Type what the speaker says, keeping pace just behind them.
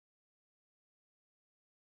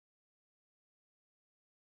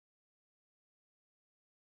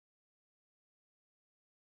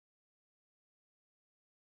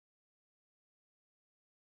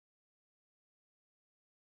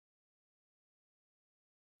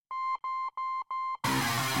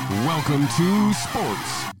Welcome to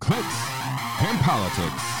Sports, Clicks, and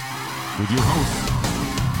Politics with your hosts,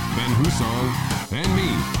 Ben Husong and me,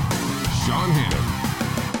 Sean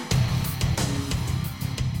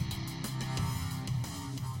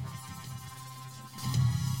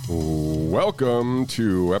Hannon. Welcome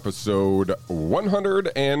to episode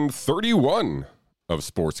 131 of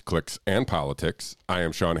Sports, Clicks, and Politics. I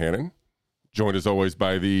am Sean Hannon, joined as always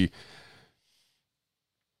by the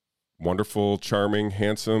wonderful, charming,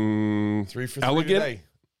 handsome, elegant,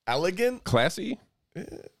 classy.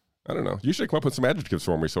 I don't know. You should come up with some adjectives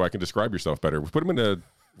for me so I can describe yourself better. Put them in a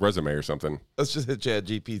resume or something. Let's just hit Chad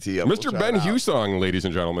GPT up. Mr. Ben Husong, ladies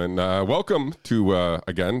and gentlemen. Welcome to,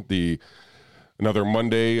 again, another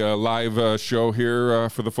Monday live show here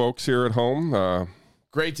for the folks here at home.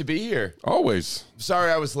 Great to be here. Always.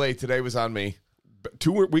 Sorry I was late. Today was on me.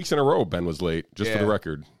 2 weeks in a row, Ben was late, just for the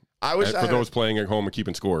record. I wish for those playing at home and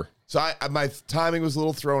keeping score. So my timing was a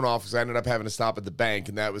little thrown off because I ended up having to stop at the bank,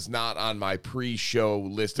 and that was not on my pre-show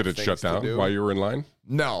list of things to do. Did it shut down while you were in line?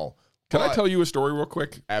 No. Can I tell you a story real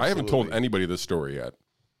quick? Absolutely. I haven't told anybody this story yet.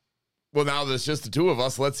 Well, now there's just the two of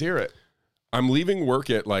us. Let's hear it. I'm leaving work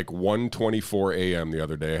at like 1:24 a.m. the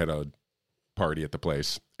other day. I had a party at the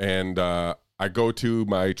place, and I go to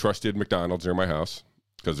my trusted McDonald's near my house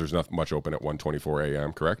because there's not much open at 1:24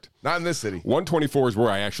 a.m., correct? Not in this city. 1:24 is where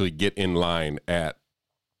I actually get in line at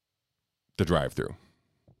the drive-thru.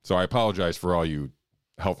 So I apologize for all you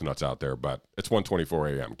health nuts out there, but it's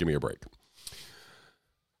 1:24 a.m. Give me a break.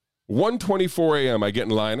 1:24 a.m. I get in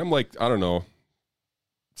line. I'm like, I don't know,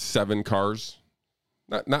 7 cars.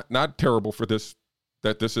 Not terrible for this.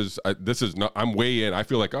 This is not. I'm way in. I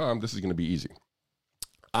feel like this is going to be easy.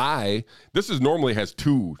 This normally has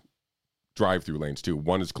 2 drive-through lanes too.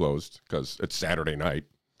 One is closed because it's Saturday night.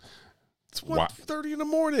 It's 1:30 in the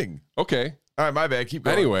morning. Okay. All right, my bad. Keep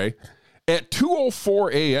going. Anyway, at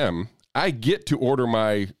 2:04 a.m., I get to order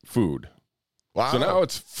my food. Wow. So now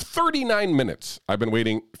it's 39 minutes. I've been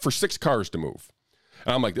waiting for 6 cars to move.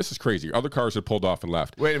 And I'm like, this is crazy. Other cars had pulled off and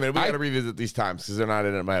left. Wait a minute. We got to revisit these times because they're not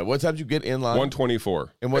in my head. What time did you get in line?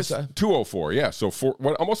 1:24. And what's that? 2:04. Yeah. So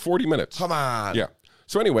almost 40 minutes. Come on. Yeah.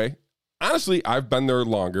 So anyway, honestly, I've been there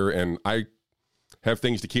longer, and I have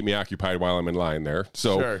things to keep me occupied while I'm in line there.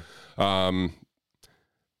 So, sure.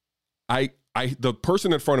 The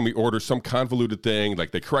person in front of me orders some convoluted thing,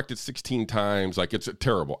 like they correct it 16 times, like it's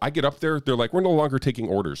terrible. I get up there, they're like, we're no longer taking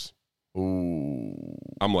orders. Ooh.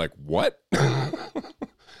 I'm like, what?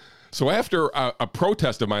 So after a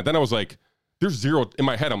protest of mine, then I was like, there's zero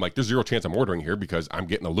chance I'm ordering here because I'm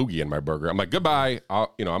getting a loogie in my burger. I'm like, goodbye.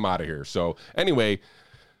 I'm out of here. So anyway,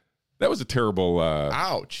 that was a terrible.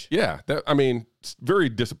 Ouch. Yeah. Very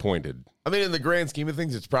disappointed. I mean, in the grand scheme of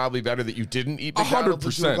things, it's probably better that you didn't eat McDonald's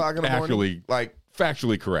at 2 o'clock in the morning. Actually, like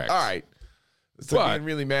factually correct. All right. So being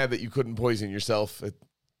really mad that you couldn't poison yourself at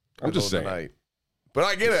I'm just saying. Night. But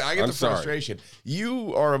I get it. I get the sorry. frustration.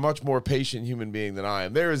 You are a much more patient human being than I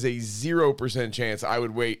am. There is a 0% chance I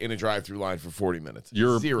would wait in a drive-through line for 40 minutes.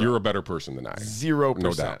 You're a better person than I am. 0%.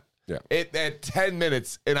 No doubt. Yeah. At 10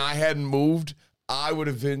 minutes and I hadn't moved, I would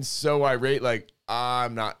have been so irate. Like,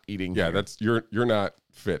 I'm not eating. Yeah, here. you're not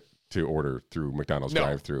fit to order through McDonald's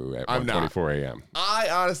drive-through at 1:24 a.m. I,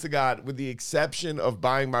 honest to God, with the exception of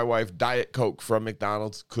buying my wife Diet Coke from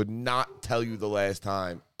McDonald's, could not tell you the last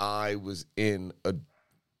time I was in a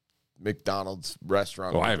McDonald's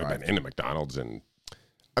restaurant. Well, I haven't been into McDonald's in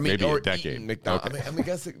maybe a decade. McDonald's. Okay. I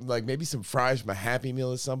guess like maybe some fries from a Happy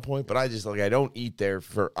Meal at some point, but I just I don't eat there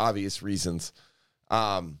for obvious reasons.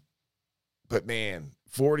 But man,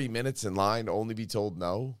 40 minutes in line to only be told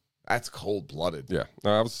no. That's cold-blooded. Yeah,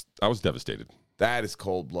 no, I was devastated. That is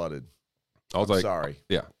cold-blooded. I'm like, sorry.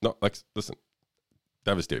 Yeah, no, listen,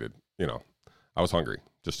 devastated. I was hungry,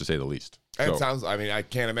 just to say the least. It sounds. I mean, I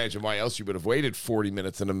can't imagine why else you would have waited 40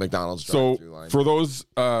 minutes in a McDonald's drive-thru line. For those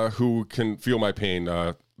who can feel my pain,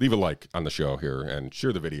 leave a like on the show here and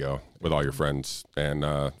share the video with all your friends. And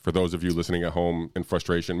for those of you listening at home in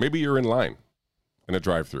frustration, maybe you're in line in a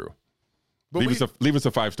drive-thru. Leave us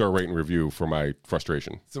a 5-star rate and review for my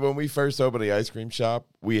frustration. So when we first opened the ice cream shop,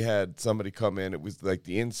 we had somebody come in. It was like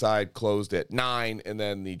the inside closed at 9, and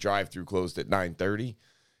then the drive-thru closed at 9:30.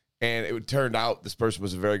 And it turned out this person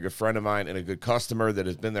was a very good friend of mine and a good customer that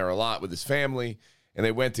has been there a lot with his family. And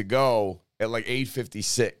they went to go at like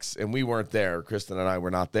 8:56, and we weren't there. Kristen and I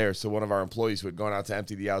were not there. So one of our employees who had gone out to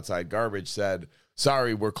empty the outside garbage said,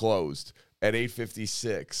 "Sorry, we're closed," at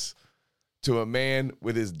 8:56 to a man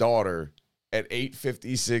with his daughter at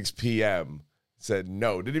 8:56 p.m. said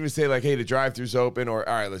no. Didn't even say like, hey, the drive-thru's open, or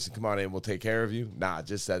all right, listen, come on in, we'll take care of you. Nah,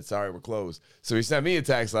 just said, sorry, we're closed. So he sent me a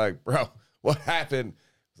text like, bro, what happened?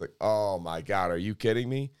 I was like, oh my God, are you kidding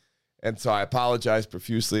me? And so I apologized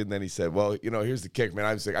profusely. And then he said, well, here's the kick, man.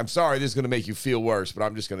 I was like, I'm sorry, this is going to make you feel worse, but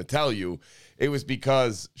I'm just going to tell you it was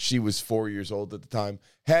because she was 4 years old at the time,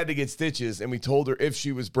 had to get stitches. And we told her if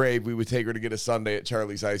she was brave, we would take her to get a sundae at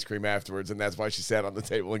Charlie's Ice Cream afterwards. And that's why she sat on the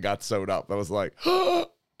table and got sewed up. I was like,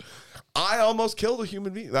 I almost killed a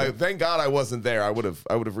human being. Thank God I wasn't there. I would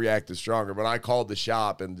have reacted stronger. But I called the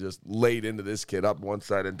shop and just laid into this kid up one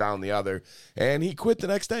side and down the other. And he quit the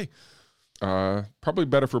next day. Probably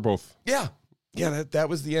better for both. Yeah. That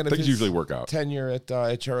was the end of things his usually work out. Tenure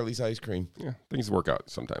at Charlie's Ice Cream. Yeah, things work out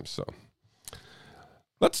sometimes. So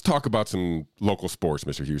let's talk about some local sports,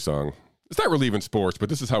 Mr. Husong. It's not really even sports, but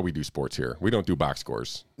this is how we do sports here. We don't do box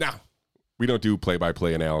scores. No. We don't do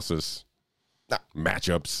play-by-play analysis. No.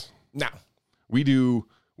 Matchups. No. We do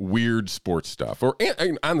weird sports stuff, or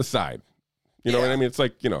on the side. You know what I mean? It's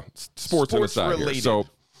like, sports on the side related. Here. So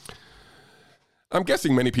I'm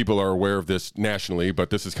guessing many people are aware of this nationally, but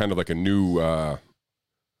this is kind of like a new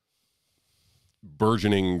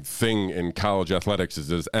burgeoning thing in college athletics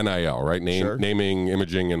is NIL, right? Naming,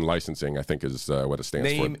 imaging, and licensing, I think is what it stands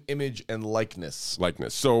for. Name, image, and likeness.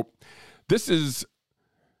 So this is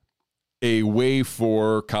a way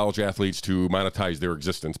for college athletes to monetize their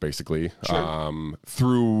existence, basically,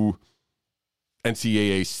 through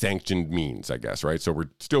NCAA sanctioned means, I guess, right? So we're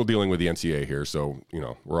still dealing with the NCAA here, so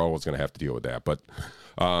we're always going to have to deal with that. But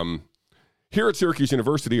here at Syracuse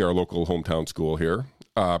University, our local hometown school here,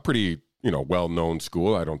 pretty well-known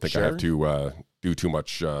school. I don't think I have to do too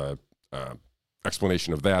much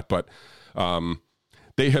explanation of that, but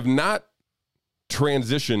they have not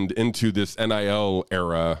transitioned into this NIL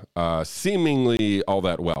era seemingly all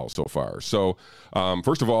that well so far. So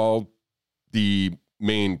first of all, the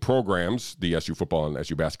main programs, the SU football and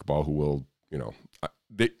SU basketball, who will,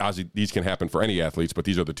 these can happen for any athletes, but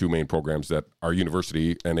these are the two main programs that our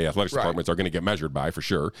university and the athletics departments are going to get measured by for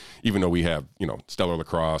sure, even though we have, stellar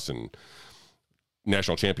lacrosse and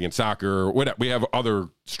national champion soccer. We have other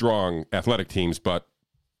strong athletic teams, but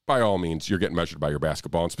by all means, you're getting measured by your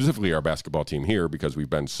basketball, and specifically our basketball team here because we've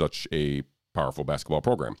been such a powerful basketball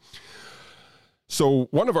program. So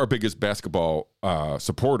one of our biggest basketball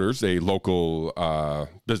supporters, a local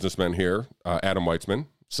businessman here, Adam Weitsman.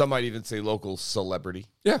 Some might even say local celebrity.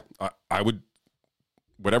 Yeah, I would.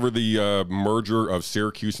 Whatever the merger of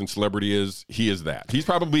Syracuse and celebrity is, he is that. He's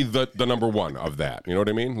probably the number one of that. You know what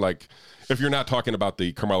I mean? Like, if you're not talking about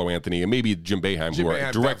the Carmelo Anthony and maybe Jim Boeheim, who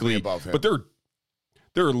are directly above him, but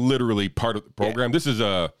they're literally part of the program. Yeah. This is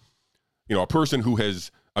a person who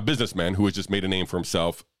has a businessman who has just made a name for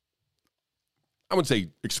himself. I wouldn't say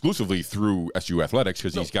exclusively through SU athletics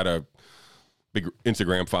because he's got a big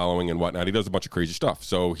Instagram following and whatnot. He does a bunch of crazy stuff.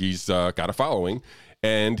 So he's got a following,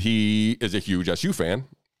 and he is a huge SU fan.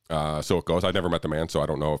 So it goes. I never met the man, so I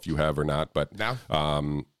don't know if you have or not. But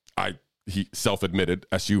he self-admitted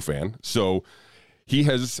SU fan. So he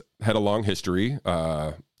has had a long history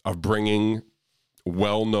of bringing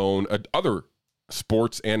well-known other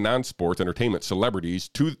sports and non-sports entertainment celebrities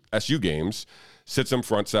to SU games. Sits them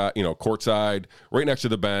front side, courtside, right next to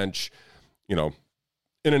the bench, in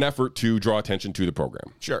an effort to draw attention to the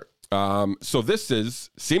program. Sure. So this is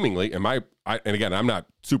seemingly, and again, I'm not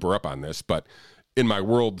super up on this, but in my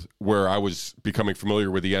world where I was becoming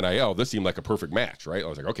familiar with the NIL, this seemed like a perfect match, right? I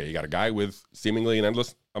was like, okay, you got a guy with seemingly an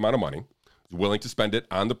endless amount of money, willing to spend it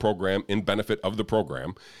on the program in benefit of the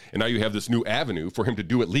program, and now you have this new avenue for him to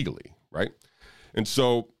do it legally, right? And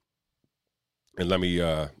so, and let me,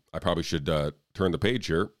 I probably should turn the page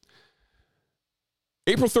here.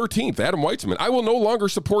 April 13th, Adam Weitsman. I will no longer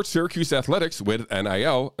support Syracuse athletics with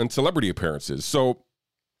NIL and celebrity appearances. So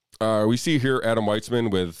we see here Adam Weitsman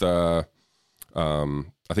with, I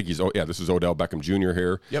think this is Odell Beckham Jr.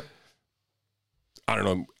 here. Yep. I don't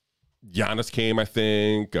know. Giannis came, I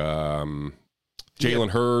think. Jalen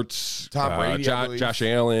Hurts. Tom Brady, Josh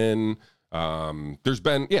Allen. There's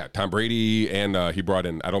been, Tom Brady, and he brought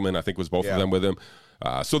in Edelman, I think was both of them with him.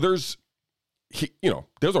 So those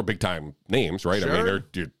are big time names, right? Sure. I mean,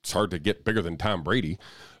 it's hard to get bigger than Tom Brady.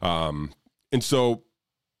 And so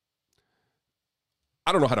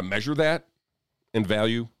I don't know how to measure that in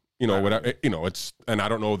value. It's, and I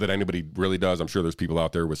don't know that anybody really does. I'm sure there's people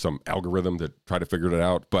out there with some algorithm that try to figure it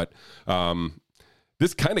out. But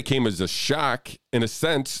this kind of came as a shock in a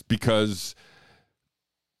sense because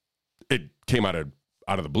it came out of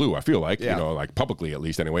the blue, I feel like, like publicly at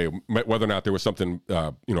least anyway, whether or not there was something,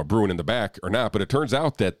 brewing in the back or not. But it turns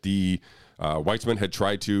out that the Weitsman had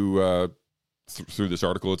tried to, through this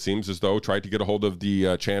article, it seems as though, tried to get a hold of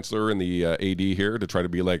the chancellor and the AD here to try to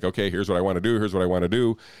be like, okay, here's what I want to do. Here's what I want to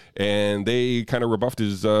do. And they kind of rebuffed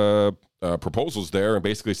his proposals there and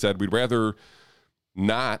basically said, we'd rather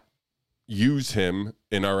not use him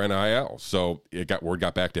in our NIL. So word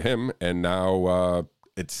got back to him, and now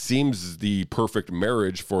it seems the perfect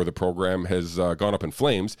marriage for the program has gone up in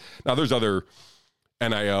flames. Now there's other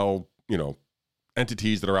NIL,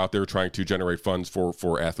 entities that are out there trying to generate funds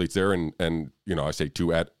for athletes there, and I say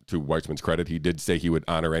to Weitsman's credit, he did say he would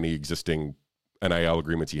honor any existing NIL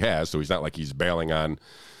agreements he has, so he's not like he's bailing on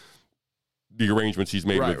the arrangements he's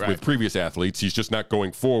made with previous athletes. He's just not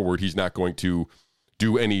going forward. He's not going to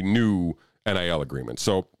do any new NIL agreements.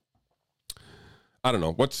 So I don't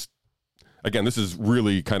know. Again, this is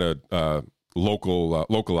really kind of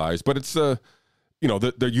localized, but it's the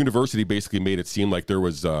university basically made it seem like there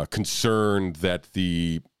was concern that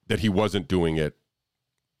he wasn't doing it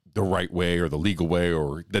the right way or the legal way,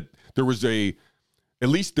 or that there was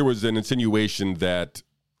an insinuation that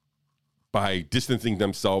by distancing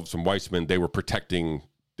themselves from Weitsman, they were protecting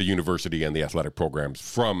the university and the athletic programs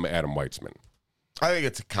from Adam Weitsman. I think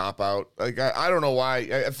it's a cop-out. Like, I don't know why.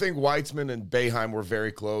 I think Weitsman and Boeheim were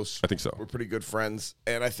very close. I think so. We're pretty good friends,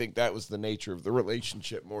 and I think that was the nature of the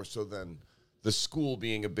relationship more so than the school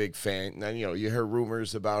being a big fan. And, you hear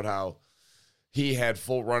rumors about how he had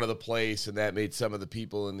full run of the place, and that made some of the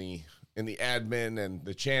people in the admin and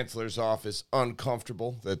the chancellor's office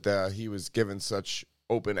uncomfortable that he was given such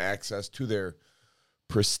open access to their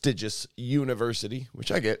prestigious university,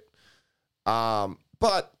 which I get.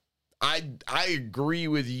 But I agree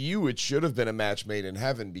with you. It should have been a match made in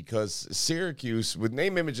heaven, because Syracuse, with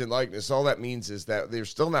name, image, and likeness, all that means is that they're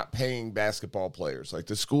still not paying basketball players. Like,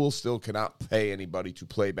 the school still cannot pay anybody to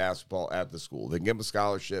play basketball at the school. They can give them a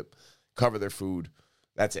scholarship, cover their food.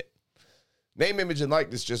 That's it. Name, image, and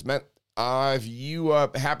likeness just meant if you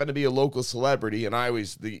happen to be a local celebrity, and I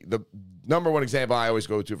always, the number one example I always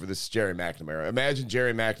go to for this is Jerry McNamara. Imagine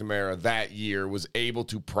Jerry McNamara that year was able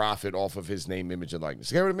to profit off of his name, image, and likeness.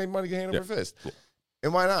 The guy would have made money hand over fist. Yep.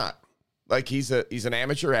 And why not? Like, he's an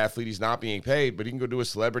amateur athlete. He's not being paid, but he can go do a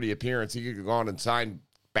celebrity appearance. He could go on and sign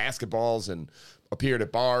basketballs and appeared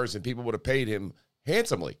at bars, and people would have paid him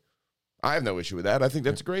handsomely. I have no issue with that. I think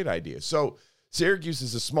that's a great idea. So Syracuse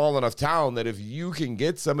is a small enough town that if you can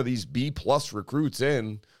get some of these B-plus recruits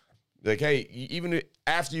in, like, hey, even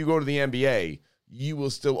after you go to the NBA, you will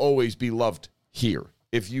still always be loved here.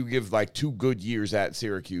 If you give, like, 2 good years at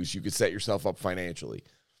Syracuse, you could set yourself up financially.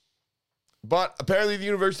 But apparently the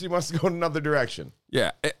university wants to go in another direction.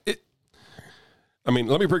 Yeah. Let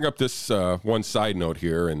me bring up this one side note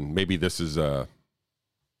here, and maybe this is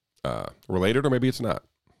related or maybe it's not.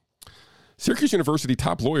 Syracuse University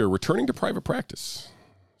top lawyer returning to private practice.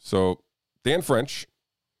 So Dan French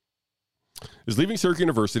is leaving Syracuse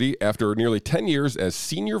University after nearly 10 years as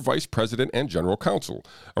senior vice president and general counsel,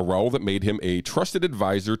 a role that made him a trusted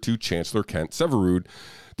advisor to Chancellor Kent Severud,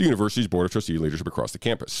 the university's board of trustee leadership across the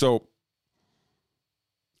campus. So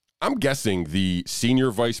I'm guessing the senior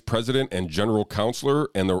vice president and general counselor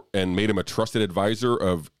and made him a trusted advisor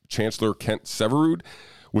of Chancellor Kent Severud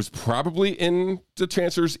was probably in the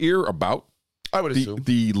chancellor's ear about, I would assume,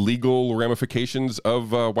 the legal ramifications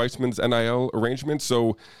of Weitsman's NIL arrangement.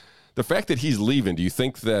 So the fact that he's leaving, do you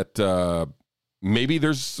think that maybe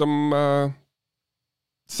there's some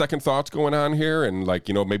second thoughts going on here? And, like,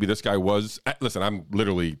 maybe this guy was, listen, I'm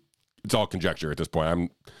literally, it's all conjecture at this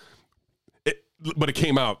point. But it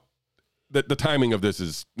came out that the timing of this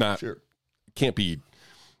is not, sure, can't be,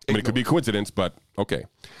 I mean, it could be a coincidence, but okay.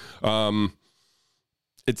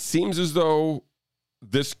 It seems as though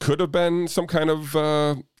this could have been some kind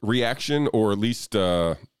of reaction, or at least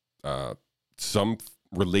some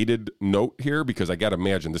related note here, because I got to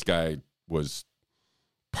imagine this guy was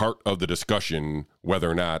part of the discussion whether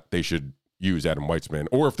or not they should use Adam Weitsman,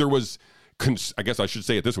 or if there was, I guess I should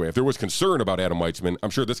say it this way, if there was concern about Adam Weitsman,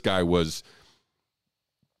 I'm sure this guy was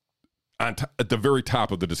at the very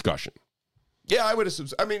top of the discussion. Yeah, I would assume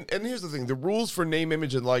so. I mean, and here's the thing. The rules for name,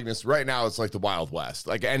 image, and likeness, right now, it's like the Wild West.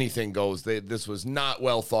 Like, anything goes. This was not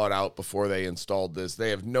well thought out before they installed this.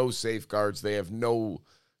 They have no safeguards. They have no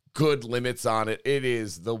good limits on it. It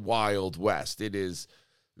is the Wild West. It is,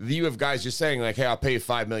 you have guys just saying, like, hey, I'll pay you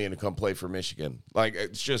 $5 million to come play for Michigan. Like,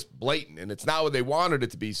 it's just blatant, and it's not what they wanted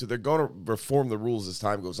it to be, so they're going to reform the rules as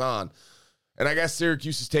time goes on. And I guess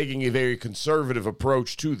Syracuse is taking a very conservative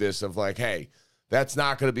approach to this of, like, hey, that's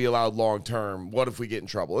not going to be allowed long term. What if we get in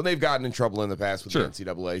trouble? And they've gotten in trouble in the past with the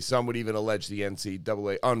NCAA. Some would even allege the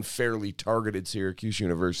NCAA unfairly targeted Syracuse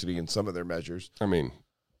University in some of their measures. I mean,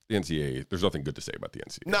 the NCAA, there's nothing good to say about the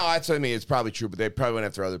NCAA. No, that's what I mean. It's probably true, but they probably went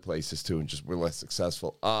after other places too and just were less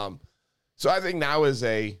successful. So I think now is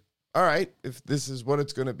all right, if this is what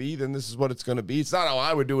it's going to be, then this is what it's going to be. It's not how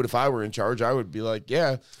I would do it if I were in charge. I would be like,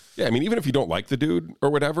 yeah. Yeah, I mean, even if you don't like the dude or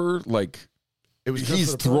whatever, like,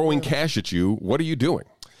 he's throwing cash at you. What are you doing?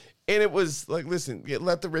 And it was like, listen,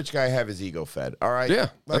 let the rich guy have his ego fed. All right. Yeah,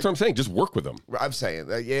 that's what I'm saying. Just work with him. I'm saying,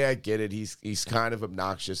 yeah, I get it. He's kind of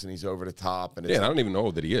obnoxious and he's over the top. And I don't even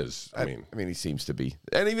know that he is. I mean, he seems to be.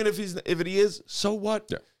 And even if he is, so what?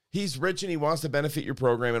 Yeah. He's rich and he wants to benefit your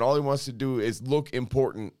program, and all he wants to do is look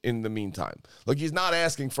important in the meantime. Like, he's not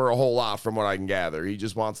asking for a whole lot from what I can gather. He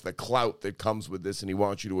just wants the clout that comes with this, and he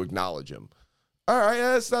wants you to acknowledge him. All right,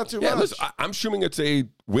 that's not too much. Listen, I'm assuming it's a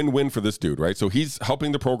win-win for this dude, right? So he's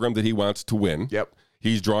helping the program that he wants to win. Yep.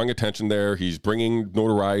 He's drawing attention there. He's bringing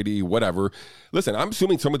notoriety, whatever. Listen, I'm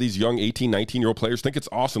assuming some of these young 18, 19-year-old players think it's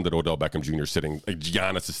awesome that Odell Beckham Jr. is sitting, like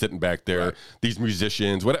Giannis is sitting back there, right. These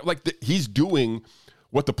musicians, whatever. Like, he's doing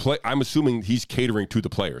what I'm assuming he's catering to the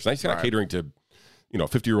players. Now, he's not catering to,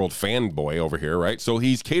 50-year-old fanboy over here, right? So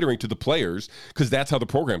he's catering to the players because that's how the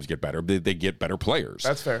programs get better. They get better players.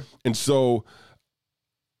 That's fair. And so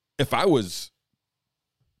if I was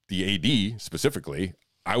the AD specifically,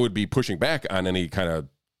 I would be pushing back on any kind of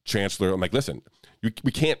chancellor. I'm like, listen,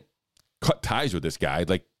 we can't cut ties with this guy.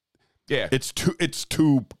 Like, yeah, it's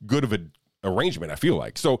too good of an arrangement, I feel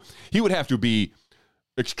like. So he would have to be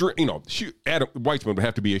extreme, Adam Weitsman would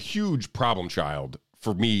have to be a huge problem child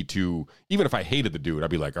for me to, even if I hated the dude, I'd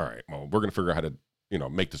be like, all right, well, we're going to figure out how to,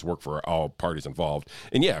 make this work for all parties involved.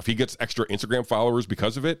 And yeah, if he gets extra Instagram followers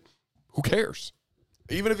because of it, who cares?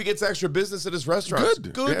 Even if he gets extra business at his restaurants,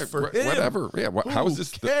 good for him. Whatever. Yeah. How is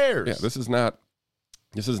this? Who cares? Yeah. This is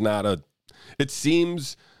not a. It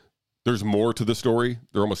seems there's more to the story.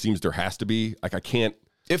 There almost seems there has to be. Like, I can't.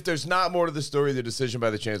 If there's not more to the story, the decision by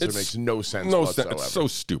the chancellor makes no sense whatsoever. It's so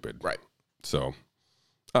stupid. Right. So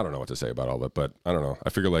I don't know what to say about all that, but I don't know. I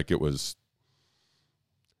figure like it was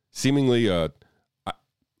seemingly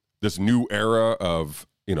this new era of,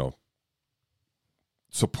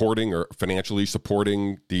 supporting or financially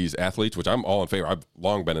supporting these athletes, which I'm all in favor. I've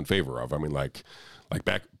long been in favor of. I mean, like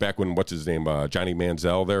back when, what's his name? Johnny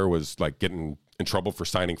Manziel there was like getting in trouble for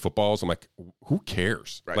signing footballs. I'm like, who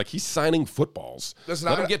cares? Right. Like, he's signing footballs.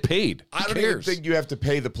 Let him get paid. I don't even think you have to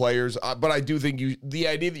pay the players, but I do think the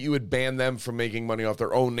idea that you would ban them from making money off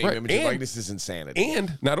their own name, image, and likeness is insanity.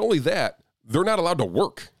 And not only that, they're not allowed to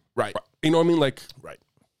work. Right. You know what I mean? Like, right.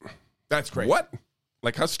 That's crazy. What?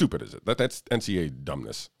 Like, how stupid is it? That's NCAA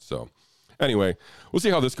dumbness. So anyway, we'll see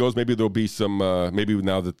how this goes. Maybe there'll be some, maybe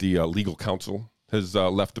now that the legal counsel has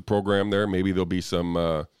left the program there, maybe there'll be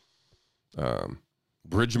some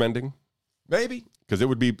bridge mending. Maybe. Because it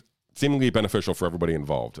would be seemingly beneficial for everybody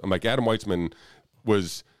involved. I'm like, Adam Weitsman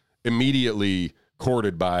was immediately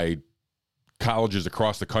courted by colleges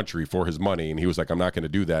across the country for his money, and he was like, I'm not going to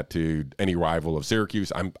do that to any rival of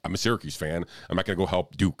Syracuse. I'm a Syracuse fan. I'm not going to go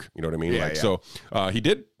help Duke. You know what I mean? Yeah, So he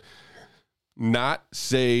did not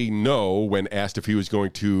say no when asked if he was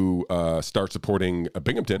going to start supporting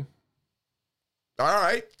Binghamton. All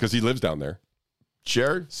right. Because he lives down there.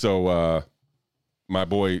 Sure. So my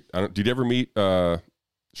boy, did you ever meet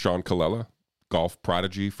Sean Colella, golf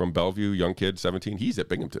prodigy from Bellevue, young kid, 17? He's at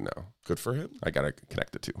Binghamton now. Good for him. I got to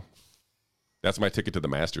connect the two. That's my ticket to the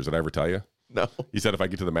Masters. Did I ever tell you? No. He said if I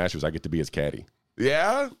get to the Masters, I get to be his caddy.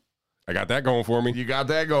 Yeah? I got that going for me. You got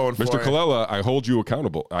that going for you. Mr. Colella, I hold you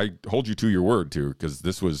accountable. I hold you to your word, too, because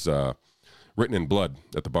this was written in blood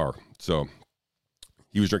at the bar. So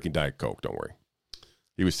he was drinking Diet Coke, don't worry.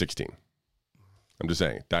 He was 16. I'm just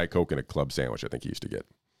saying, Diet Coke and a club sandwich I think he used to get.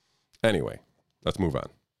 Anyway, let's move on.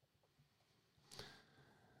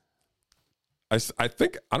 I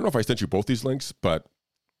think, I don't know if I sent you both these links, but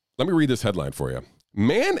let me read this headline for you.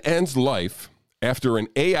 Man ends life after an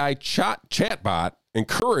AI chatbot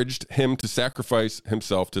encouraged him to sacrifice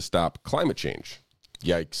himself to stop climate change.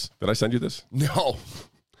 Yikes. Did I send you this? No.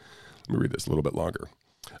 Let me read this a little bit longer.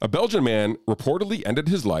 A Belgian man reportedly ended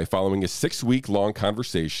his life following a 6-week-long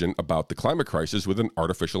conversation about the climate crisis with an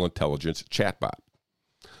artificial intelligence chatbot.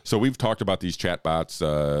 So we've talked about these chatbots,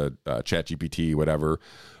 ChatGPT, whatever.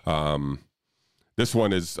 This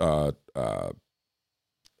one is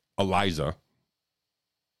Eliza,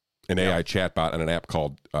 an AI chatbot on an app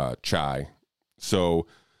called Chai. So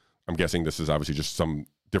I'm guessing this is obviously just some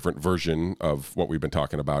different version of what we've been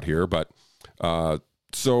talking about here. But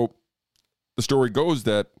so the story goes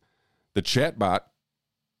that the chatbot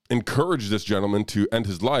encouraged this gentleman to end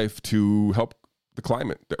his life to help the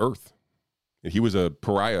climate, the earth. He was a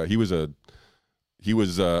pariah. He was a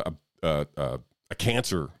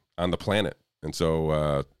cancer on the planet. And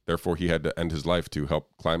so, therefore, he had to end his life to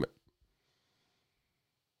help climate.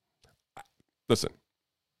 Listen,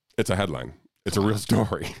 it's a headline. It's a real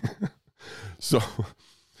story. So,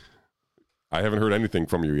 I haven't heard anything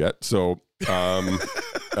from you yet. So, I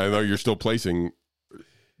know you're still placing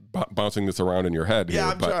bouncing this around in your head. Yeah,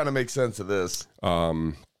 here, I'm trying to make sense of this.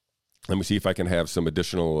 Let me see if I can have some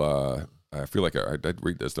additional. I feel like I did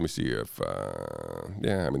read this. Let me see if.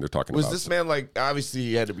 Yeah, I mean they're talking. Was about this man like? Obviously,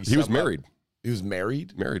 he had to be. He was married. He was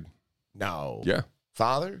married. Married. No. Yeah.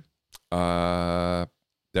 Father. That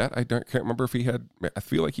can't remember if he had. I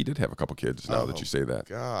feel like he did have a couple kids. Now that you say that.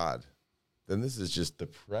 God. Then this is just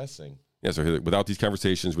depressing. Yeah. So without these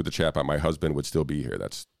conversations with the chatbot, my husband would still be here.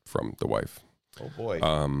 That's from the wife. Oh boy.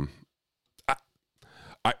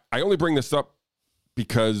 I only bring this up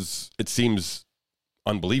because it seems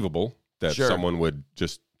unbelievable that someone would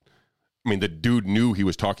just. I mean, the dude knew he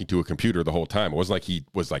was talking to a computer the whole time. It wasn't like he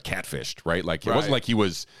was like catfished, right? Like it wasn't like he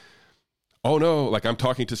was. Oh no! Like I'm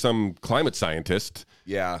talking to some climate scientist.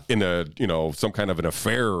 Yeah. In a some kind of an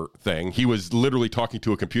affair thing. He was literally talking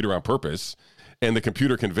to a computer on purpose, and the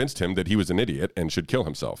computer convinced him that he was an idiot and should kill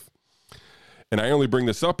himself. And I only bring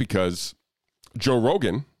this up because Joe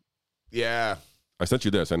Rogan. Yeah. I sent you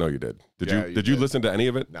this. I know you did. Did you listen to any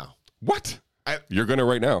of it? No. What? You're gonna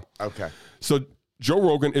right now. Okay. So Joe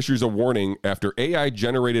Rogan issues a warning after AI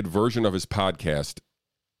generated version of his podcast.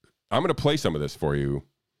 I'm gonna play some of this for you.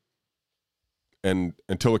 And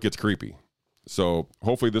until it gets creepy. So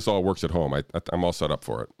hopefully this all works at home. I'm all set up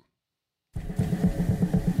for it.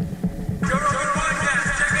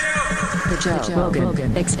 The Joe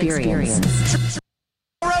Rogan Experience.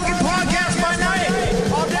 Rogan podcast by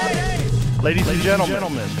night, all day. Ladies and gentlemen,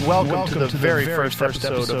 welcome to the very first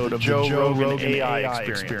episode of the Joe Rogan AI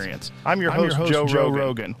Experience. I'm your host, Joe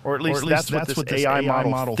Rogan, or at least that's what this AI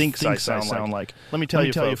model thinks I sound like. Let me tell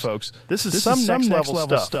you, folks, this is some next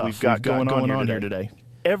level stuff we've got going on here today.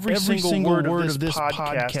 Every single word of this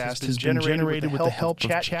podcast has been generated with the help of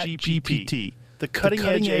ChatGPT, the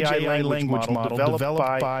cutting-edge AI language model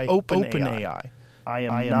developed by OpenAI. I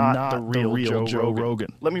am not the real Joe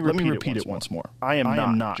Rogan. Let me repeat it once more. I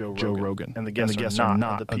am not Joe Rogan. And the guests are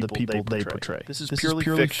not the people they portray. This is purely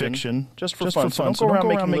fiction, just for fun. So don't go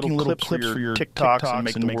around making little clips for your TikToks and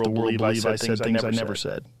make the world believe I said things I never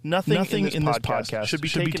said. Nothing in this podcast should be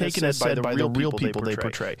taken as said by the real people they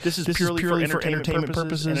portray. This is purely for entertainment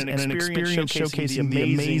purposes and an experience showcasing the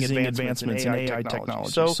amazing advancements in AI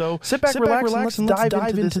technology. So sit back, relax, and let's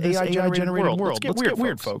dive into this AI-generated world. Let's get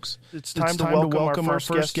weird, folks. It's time to welcome our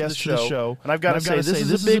first guest to the show. And I've got to say, this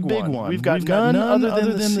is a big one. We've got none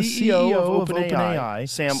other than the CEO of OpenAI,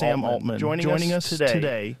 Sam Altman, joining us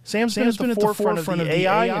today. Sam's been at the forefront of the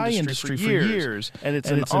AI industry for years, and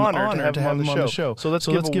it's an honor to have him on the show. So let's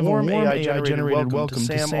give a warm AI-generated welcome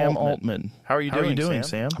to Sam Altman. How are you doing,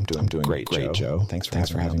 Sam? I'm doing great, Joe. Thanks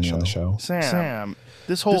for having me on the show. Sam,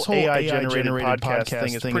 this whole AI-generated podcast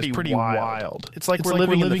thing is pretty wild. It's like we're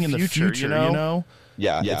living in the future, you know?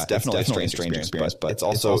 Yeah, it's definitely a strange experience, but it's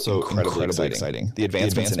also incredibly exciting. The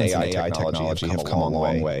advancements in AI technology have come a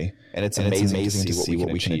long way, and it's amazing to see what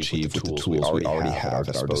we can achieve with the tools we already have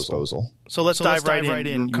at our disposal. So let's dive right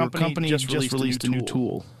in. Your company just released a new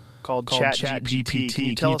tool called ChatGPT. Can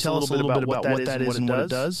you tell us a little bit about what that is and what it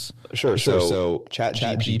does? Sure. So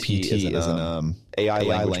ChatGPT is an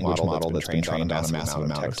AI language model that's been trained on a massive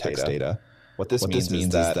amount of text data. What this means is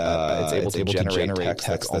that it's able to generate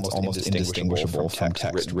text that's almost indistinguishable from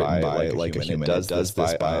text written by like a human. It does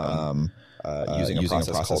this by using a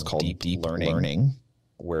process called deep learning,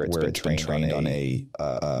 where it's been trained on a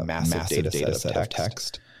massive data set of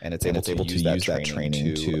text. And it's able to use that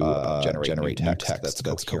training to generate new text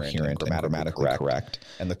that's coherent and grammatically correct.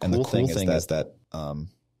 And the cool thing is that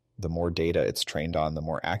the more data it's trained on, the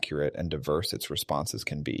more accurate and diverse its responses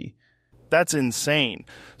can be. That's insane.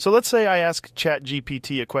 So let's say I ask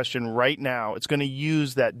ChatGPT a question right now. It's going to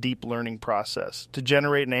use that deep learning process to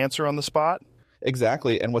generate an answer on the spot?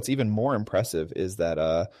 Exactly. And what's even more impressive is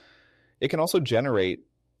that it can also generate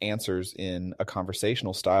answers in a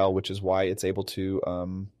conversational style, which is why it's able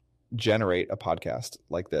to generate a podcast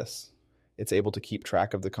like this. It's able to keep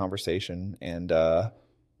track of the conversation and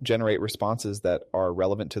generate responses that are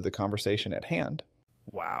relevant to the conversation at hand.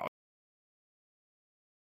 Wow.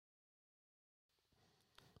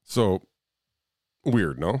 So,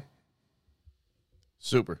 weird, no?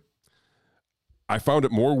 Super. I found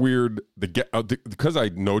it more weird because I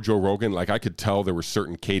know Joe Rogan. Like I could tell there were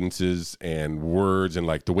certain cadences and words and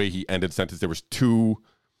like the way he ended sentence. There was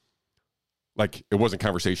like it wasn't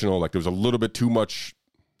conversational. Like there was a little bit too much.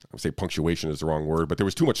 I would say punctuation is the wrong word, but there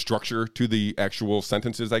was too much structure to the actual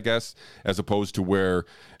sentences, I guess, as opposed to where.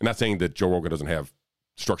 I'm not saying that Joe Rogan doesn't have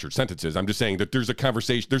structured sentences. I'm just saying that there's a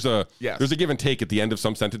conversation. There's a give and take at the end of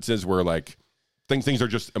some sentences where like things are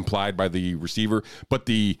just implied by the receiver, but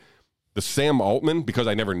the Sam Altman, because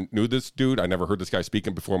I never knew this dude, I never heard this guy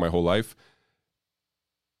speaking before my whole life.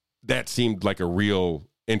 That seemed like a real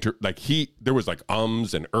there was like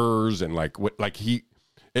ums and ers and like what, like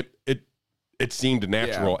it seemed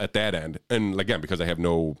natural at that end. And again, because I have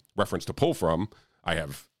no reference to pull from, I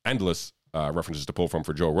have endless references to pull from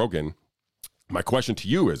for Joe Rogan. My question to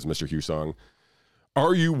you is, Mr. Husong,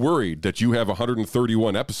 are you worried that you have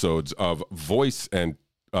 131 episodes of voice and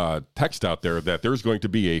text out there that there's going to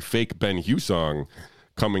be a fake Ben Husong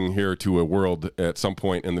coming here to a world at some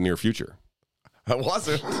point in the near future? I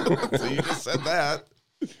wasn't. So you just said that.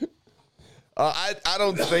 I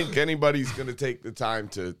don't think anybody's going to take the time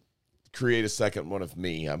to create a second one of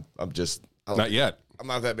me. I'm just not yet. I'm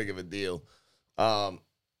not that big of a deal. I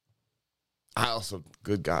also,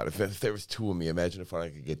 good God, if there was two of me, imagine if I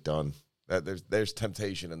could get done. There's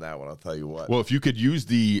temptation in that one. I'll tell you what. Well, if you could use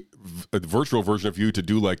the virtual version of you to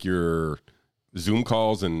do like your Zoom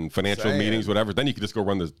calls and financial meetings, whatever, then you could just go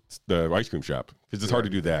run the ice cream shop, because it's hard to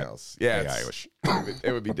do that. Yeah,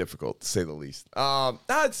 it would be difficult to say the least.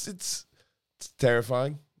 It's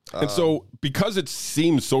terrifying. And so, because it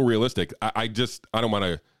seems so realistic, I don't want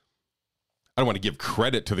to give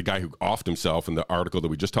credit to the guy who offed himself in the article that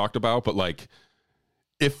we just talked about, but like,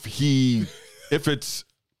 if it's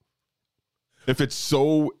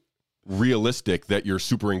so realistic that you're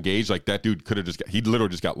super engaged, like that dude he literally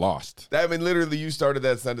just got lost. I mean, literally, you started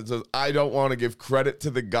that sentence with, I don't want to give credit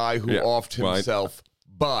to the guy who offed himself,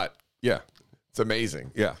 but it's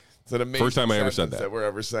amazing. Yeah. It's an amazing first time I ever said that we're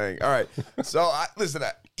ever saying. All right. So, listen,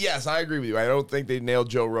 yes, I agree with you. I don't think they nailed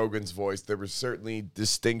Joe Rogan's voice. There were certainly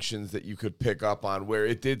distinctions that you could pick up on where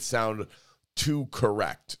it did sound too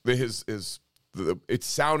correct. It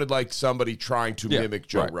sounded like somebody trying to mimic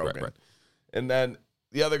Joe Rogan. Right. And then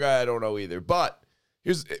the other guy, I don't know either. But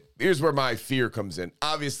here's where my fear comes in.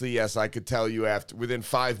 Obviously, yes, I could tell you within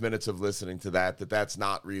 5 minutes of listening to that's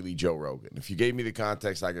not really Joe Rogan. If you gave me the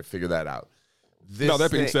context, I could figure that out.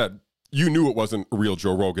 That being said, you knew it wasn't a real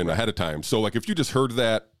Joe Rogan ahead of time. So, like, if you just heard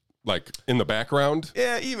that, like, in the background,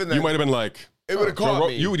 even then, you might have been like, it would have caught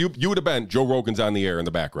me. You would have been Joe Rogan's on the air in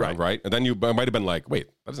the background, right? And then you might have been like, wait,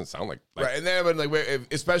 that doesn't sound like right. And then,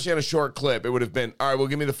 especially on a short clip, it would have been, all right, well,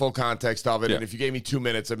 give me the full context of it. Yeah. And if you gave me 2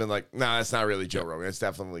 minutes, I've been like, nah, that's not really Joe Rogan. It's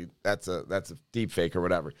definitely that's a deep fake or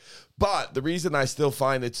whatever. But the reason I still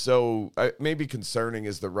find it so maybe concerning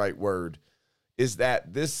is the right word, is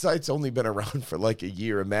that this site's only been around for like a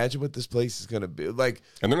year. Imagine what this place is going to be like.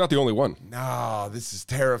 And they're not the only one. No, this is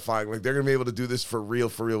terrifying. Like, they're going to be able to do this for real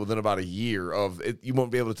within about a year of it. You won't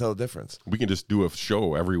be able to tell the difference. We can just do a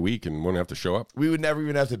show every week and won't have to show up. We would never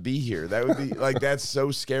even have to be here. That would be like, that's so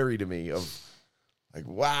scary to me of like,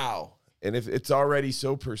 wow. And if it's already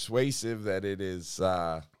so persuasive that it is,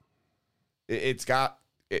 it's got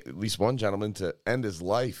at least one gentleman to end his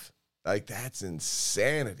life. Like, that's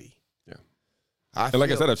insanity. And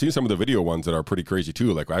like I said, I've seen some of the video ones that are pretty crazy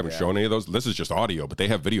too. Like, I haven't shown any of those. This is just audio, but they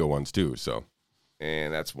have video ones too. So,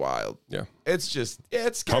 and that's wild. Yeah, it's just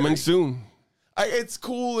it's scary. Coming soon. It's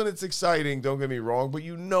cool and it's exciting. Don't get me wrong, but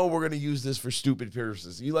we're going to use this for stupid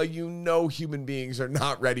purposes. Human beings are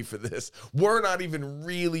not ready for this. We're not even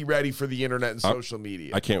really ready for the internet and social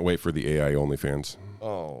media. I can't wait for the AI OnlyFans.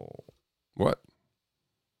 Oh, what?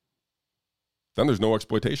 Then there's no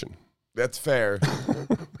exploitation. That's fair.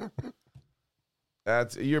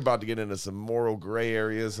 You're about to get into some moral gray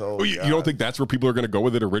areas. You don't think that's where people are going to go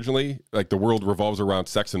with it originally? Like, the world revolves around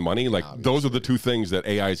sex and money? Like, obviously, those are the two things that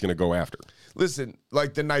AI is going to go after. Listen,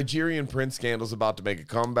 like, the Nigerian prince scandal's about to make a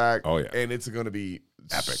comeback. Oh, yeah. And it's going to be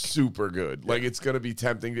epic. Super good. Yeah. Like, it's going to be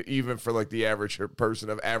tempting even for, like, the average person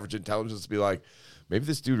of average intelligence to be like, maybe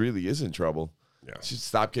this dude really is in trouble. Yeah. I should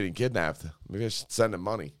stop getting kidnapped. Maybe I should send him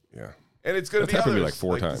money. Yeah. And it's going to be happened to me like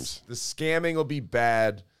 4 times. The scamming will be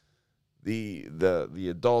bad. The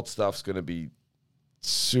adult stuff's going to be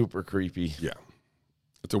super creepy. Yeah.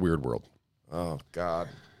 It's a weird world. Oh, God.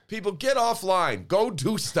 People, get offline. Go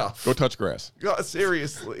do stuff. Go touch grass.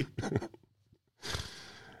 Seriously.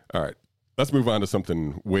 All right. Let's move on to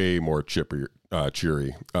something way more cheery.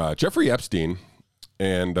 Jeffrey Epstein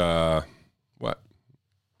and what?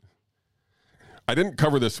 I didn't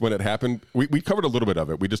cover this when it happened. We covered a little bit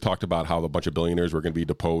of it. We just talked about how a bunch of billionaires were going to be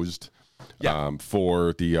deposed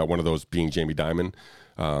for the one of those being Jamie Dimon.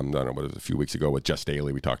 I don't know, what it was a few weeks ago with Jess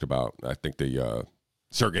Staley. We talked about, I think, the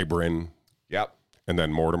Sergey Brin. Yep. And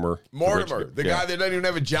then Mortimer. The guy that doesn't even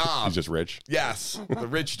have a job. He's just rich. Yes. The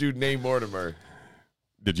rich dude named Mortimer.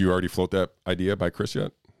 Did you already float that idea by Chris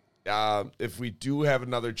yet? If we do have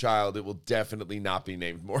another child, it will definitely not be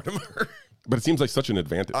named Mortimer. But it seems like such an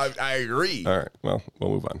advantage. I agree. All right. Well,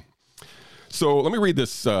 we'll move on. So let me read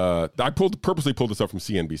this. I purposely pulled this up from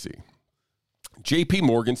CNBC. JP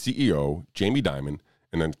Morgan CEO Jamie Dimon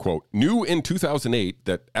and then quote, knew in 2008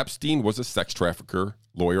 that Epstein was a sex trafficker,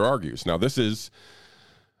 lawyer argues. Now, this is,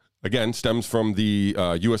 again, stems from the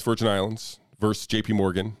U.S. Virgin Islands versus J.P.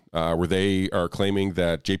 Morgan, where they are claiming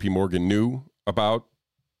that J.P. Morgan knew about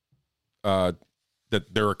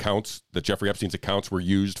that their accounts, that Jeffrey Epstein's accounts were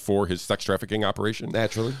used for his sex trafficking operation.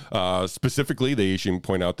 Naturally. Specifically, they should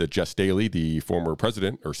point out that Jess Staley, the former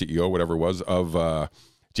president or CEO, whatever it was, of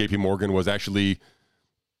J.P. Morgan was actually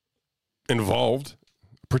involved,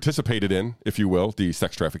 participated in, if you will, the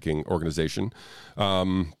sex trafficking organization.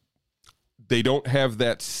 They don't have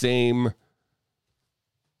that same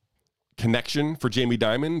connection for Jamie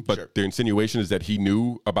Dimon, but Sure. their insinuation is that he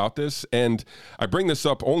knew about this. And I bring this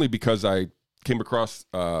up only because I came across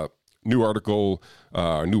a newer article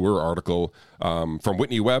from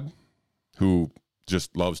Whitney Webb, who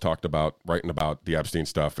just loves writing about the Epstein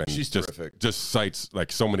stuff, and She's terrific. just cites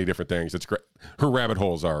like so many different things. It's great. Her rabbit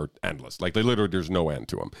holes are endless. Like there's no end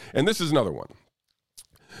to them. And this is another one.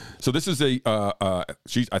 So this is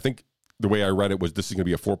I think the way I read it was this is going to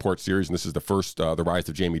be a 4-part series, and this is the first, The Rise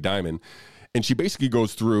of Jamie Dimon. And she basically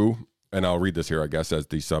goes through, and I'll read this here, I guess, as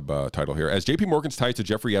the subtitle here. As JP Morgan's ties to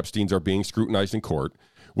Jeffrey Epstein's are being scrutinized in court,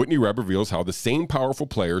 Whitney Webb reveals how the same powerful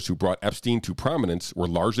players who brought Epstein to prominence were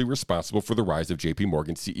largely responsible for the rise of JP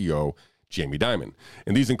Morgan CEO Jamie Dimon.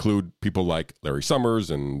 And these include people like Larry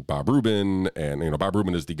Summers and Bob Rubin. And, Bob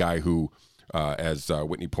Rubin is the guy who, as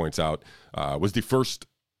Whitney points out, was the first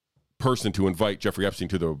person to invite Jeffrey Epstein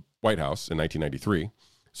to the White House in 1993.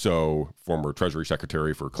 So former Treasury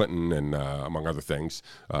Secretary for Clinton and among other things,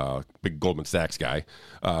 big Goldman Sachs guy.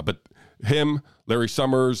 But him, Larry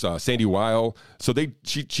Summers, Sandy Weil. So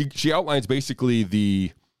she outlines basically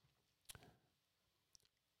the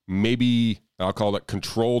maybe I'll call it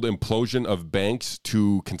controlled implosion of banks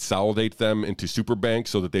to consolidate them into super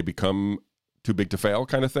banks so that they become too big to fail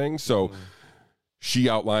kind of thing. So she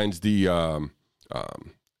outlines the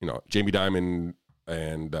Jamie Dimon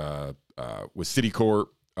and with Citicorp.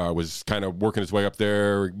 Was kind of working his way up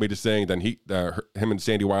there, made his thing. Then him and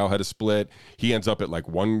Sandy Weil had a split. He ends up at like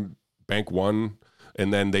Bank One,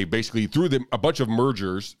 and then they basically through a bunch of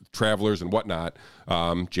mergers, Travelers and whatnot.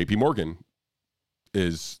 J.P. Morgan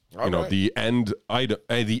is the end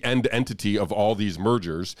entity of all these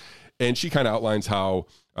mergers, and she kind of outlines how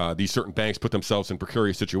these certain banks put themselves in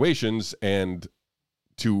precarious situations, and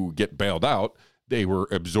to get bailed out, they were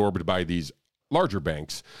absorbed by these larger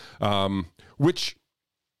banks, which.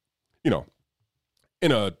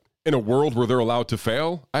 In a world where they're allowed to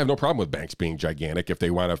fail, I have no problem with banks being gigantic if they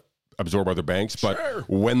want to absorb other banks. But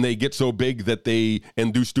when they get so big that they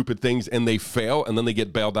do stupid things and they fail and then they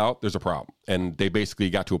get bailed out, there's a problem. And they basically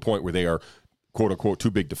got to a point where they are, quote unquote,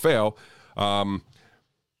 too big to fail.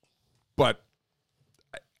 But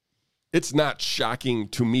it's not shocking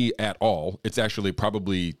to me at all. It's actually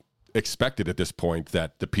probably expected at this point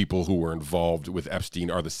that the people who were involved with Epstein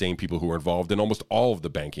are the same people who are involved in almost all of the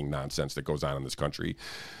banking nonsense that goes on in this country.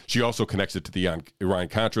 She also connects it to the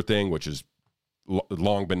Iran-Contra thing, which has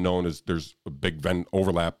long been known as there's a big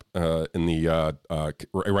overlap in the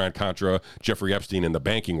Iran-Contra, Jeffrey Epstein in the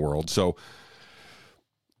banking world. So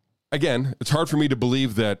again, it's hard for me to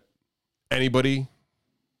believe that anybody,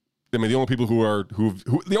 the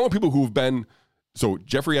only people who've been, so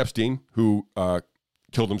Jeffrey Epstein, who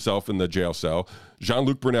killed himself in the jail cell,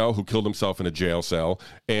 Jean-Luc Brunel, who killed himself in a jail cell,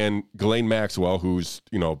 and Ghislaine Maxwell, who's,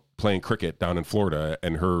 playing cricket down in Florida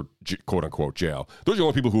and her quote-unquote jail. Those are the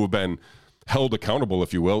only people who have been held accountable,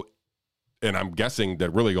 if you will. And I'm guessing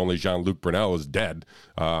that really only Jean-Luc Brunel is dead,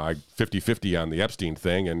 50-50 on the Epstein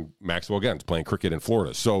thing, and Maxwell, again, is playing cricket in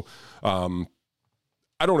Florida. So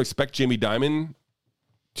I don't expect Jamie Dimon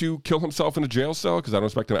to kill himself in a jail cell because I don't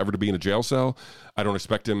expect him ever to be in a jail cell. I don't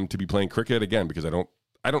expect him to be playing cricket again because I don't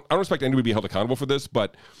expect anybody to be held accountable for this.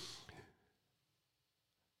 But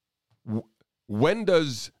when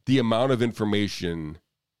does the amount of information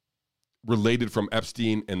related from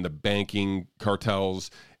Epstein and the banking cartels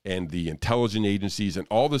and the intelligence agencies and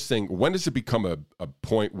all this thing, when does it become a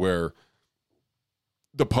point where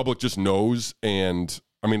the public just knows? And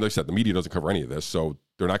like I said, the media doesn't cover any of this, so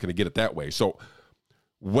they're not going to get it that way. So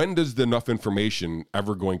when does enough information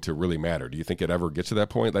ever going to really matter? Do you think it ever gets to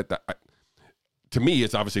that point? To me,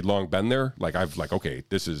 it's obviously long been there. Okay,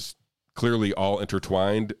 this is clearly all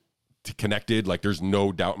intertwined, connected. Like there's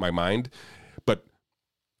no doubt in my mind. But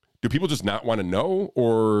do people just not want to know,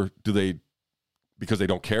 or do they, because they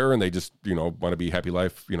don't care and they just, want to be happy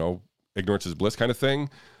life, ignorance is bliss kind of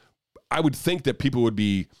thing? I would think that people would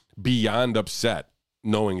be beyond upset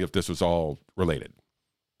knowing if this was all related.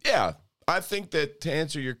 Yeah. I think that to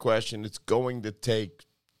answer your question, it's going to take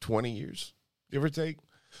 20 years, give or take.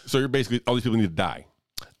 So you're basically, all these people need to die.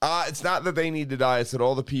 It's not that they need to die. It's that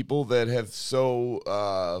all the people that have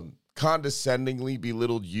so condescendingly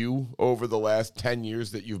belittled you over the last 10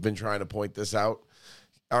 years that you've been trying to point this out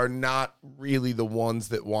are not really the ones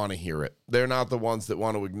that want to hear it. They're not the ones that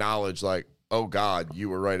want to acknowledge, like, oh, God, you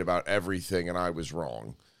were right about everything and I was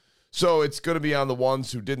wrong. So it's going to be on the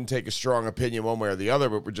ones who didn't take a strong opinion one way or the other,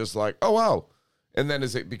 but were just like, oh, wow. And then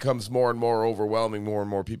as it becomes more and more overwhelming, more and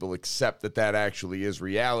more people accept that that actually is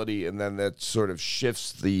reality. And then that sort of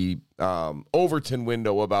shifts the Overton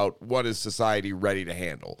window about what is society ready to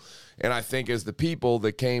handle. And I think as the people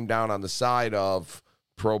that came down on the side of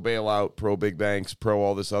pro bailout, pro big banks, pro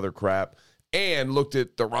all this other crap, and looked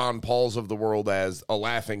at the Ron Pauls of the world as a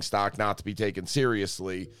laughingstock not to be taken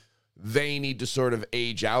seriously, they need to sort of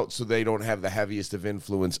age out so they don't have the heaviest of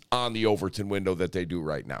influence on the Overton window that they do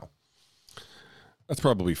right now. That's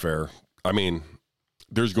probably fair. I mean,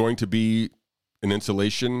 there's going to be an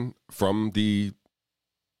insulation from the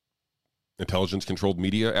intelligence-controlled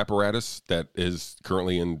media apparatus that is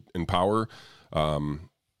currently in power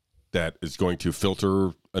that is going to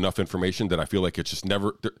filter enough information that I feel like it's just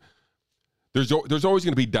never... There's always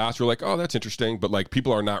going to be dots where like, oh, that's interesting, but like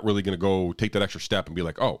people are not really going to go take that extra step and be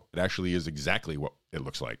like, oh, it actually is exactly what it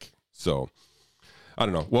looks like. So, I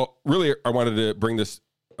don't know. Well, really, I wanted to bring this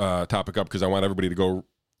topic up because I want everybody to go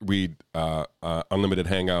read Unlimited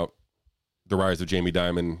Hangout, The Rise of Jamie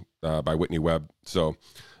Dimon by Whitney Webb. So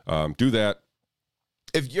do that.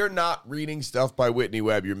 If you're not reading stuff by Whitney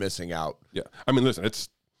Webb, you're missing out. Yeah. I mean, listen, it's,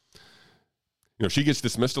 she gets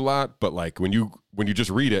dismissed a lot, but like when you just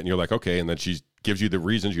read it and you're like, okay, and then she gives you the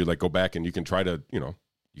reasons, you like go back and you can try to,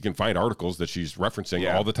 you can find articles that she's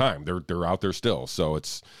referencing all the time. They're out there still. So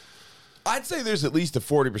it's, I'd say there's at least a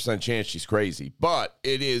 40% chance she's crazy, but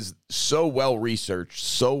it is so well researched,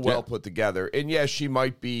 so well put together. And yes, she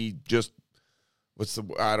might be just,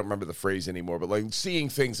 I don't remember the phrase anymore, but like seeing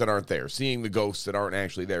things that aren't there, seeing the ghosts that aren't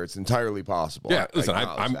actually there. It's entirely possible. Yeah, listen,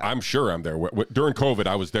 I'm sure I'm there. During COVID,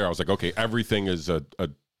 I was there. I was like, okay, everything is either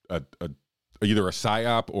a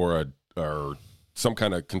psyop or some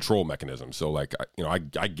kind of control mechanism. So like,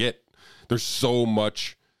 I get there's so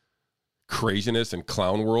much craziness and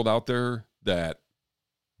clown world out there that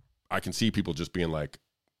I can see people just being like,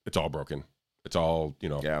 it's all broken. It's all,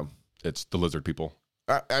 it's the lizard people.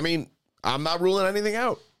 I mean, I'm not ruling anything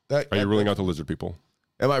out. Are you ruling out the lizard people?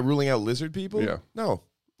 Am I ruling out lizard people? Yeah. No.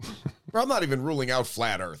 I'm not even ruling out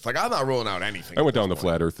flat earth. Like, I'm not ruling out anything. I went down the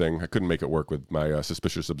flat earth thing. I couldn't make it work with my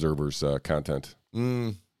Suspicious Observers content.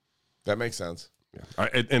 That makes sense. Yeah.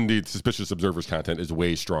 And the Suspicious Observers content is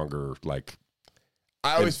way stronger, like,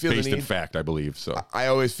 I always feel based the need, in fact, I believe. So I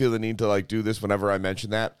always feel the need to like do this whenever I mention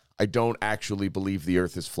that. I don't actually believe the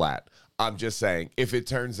earth is flat. I'm just saying, if it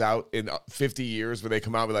turns out in 50 years when they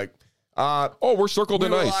come out and be like, we're circled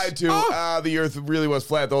in ice. Lied to. The earth really was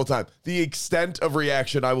flat the whole time. The extent of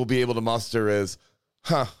reaction I will be able to muster is,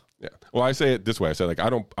 Yeah. Well, I say it this way. I say like I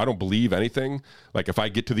don't believe anything. Like if I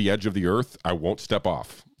get to the edge of the earth, I won't step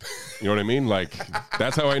off. You know what I mean? Like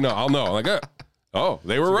that's how I know. I'll know. Like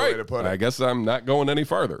they were right. I guess I'm not going any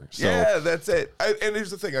farther. So. Yeah, that's it. And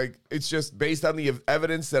here's the thing. It's just based on the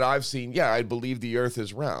evidence that I've seen. Yeah, I believe the earth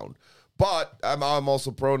is round. But I'm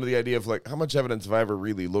also prone to the idea of like, how much evidence have I ever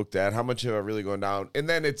really looked at? How much have I really gone down? And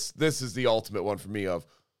then this is the ultimate one for me of,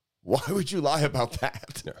 why would you lie about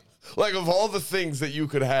that? Yeah. Like of all the things that you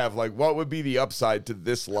could have, like what would be the upside to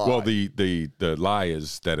this lie? Well, the lie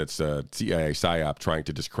is that it's a CIA psyop trying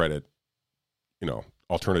to discredit,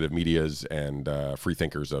 alternative medias and free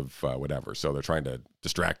thinkers of whatever. So they're trying to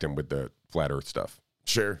distract him with the flat earth stuff.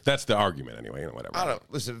 Sure. That's the argument anyway, whatever. I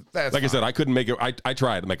don't listen. That's like fine. I said, I couldn't make it. I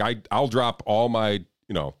tried. Like I'll drop all my,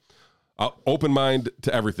 I'll open mind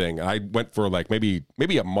to everything. I went for like maybe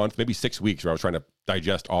a month, maybe 6 weeks where I was trying to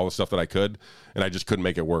digest all the stuff that I could. And I just couldn't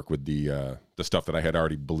make it work with the stuff that I had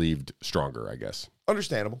already believed stronger, I guess.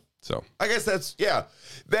 Understandable. So I guess that's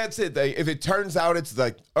it. If it turns out it's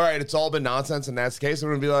like, all right, it's all been nonsense and that's the case, I'm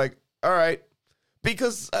going to be like, all right.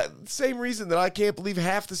 Because same reason that I can't believe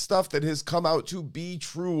half the stuff that has come out to be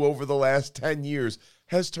true over the last 10 years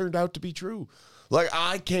has turned out to be true. Like,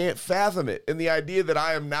 I can't fathom it. And the idea that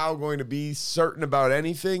I am now going to be certain about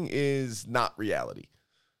anything is not reality.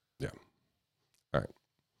 Yeah. All right.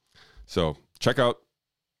 So check out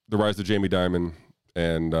The Rise of Jamie Dimon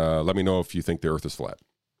and let me know if you think the earth is flat.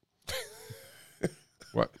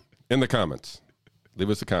 What? In the comments.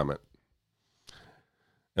 Leave us a comment.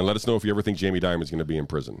 And let us know if you ever think Jamie Dimon is going to be in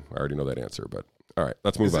prison. I already know that answer, but all right,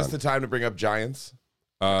 let's move on. Is this the time to bring up Giants?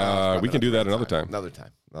 We can do that another time. Another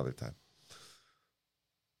time.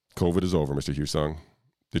 COVID is over, Mr. Husong.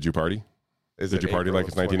 Did you party? Did you party like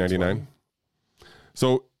it's 1999?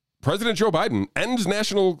 So President Joe Biden ends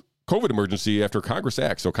national COVID emergency after Congress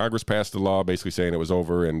acts. So Congress passed the law basically saying it was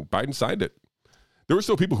over, and Biden signed it. There were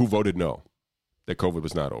still people who voted no, that COVID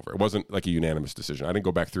was not over. It wasn't like a unanimous decision. I didn't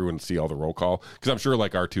go back through and see all the roll call because I'm sure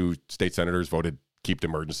like our 2 state senators voted keep the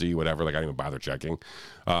emergency, whatever. Like I didn't even bother checking.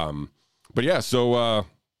 But yeah, so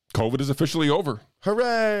COVID is officially over.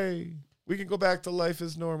 Hooray! We can go back to life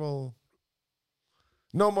as normal.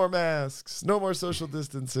 No more masks. No more social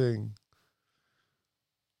distancing.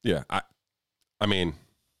 Yeah, I mean,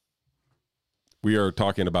 we are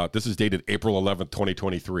talking about, this is dated April 11th,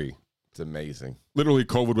 2023. It's amazing. Literally,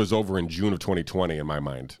 COVID was over in June of 2020 in my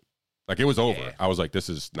mind. Like, it was over. Yeah. I was like, this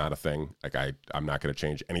is not a thing. Like, I'm not going to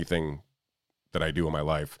change anything that I do in my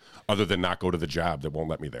life other than not go to the job that won't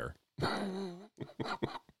let me there. I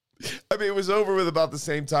mean, it was over with about the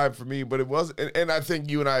same time for me, but it was, and I think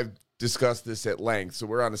you and I discussed this at length, so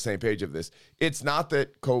we're on the same page of this. It's not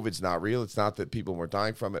that COVID's not real. It's not that people weren't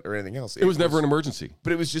dying from it or anything else. It was never an emergency.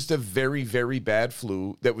 But it was just a very, very bad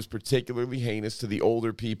flu that was particularly heinous to the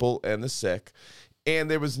older people and the sick, and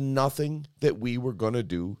there was nothing that we were going to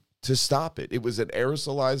do to stop it. It was an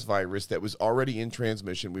aerosolized virus that was already in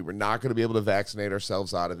transmission. We were not going to be able to vaccinate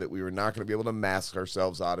ourselves out of it. We were not going to be able to mask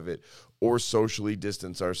ourselves out of it or socially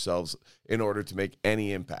distance ourselves in order to make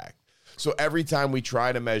any impact. So every time we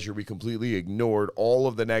tried to measure, we completely ignored all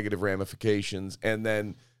of the negative ramifications and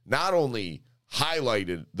then not only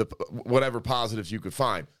highlighted the whatever positives you could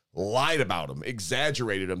find, lied about them,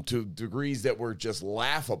 exaggerated them to degrees that were just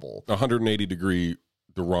laughable. 180 degree,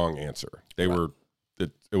 the wrong answer. They were...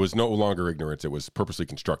 It was no longer ignorance. It was purposely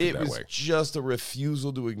constructed that way. It was just a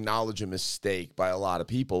refusal to acknowledge a mistake by a lot of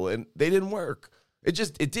people, and they didn't work. It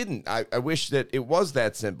didn't. I wish that it was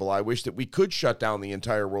that simple. I wish that we could shut down the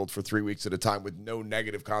entire world for 3 weeks at a time with no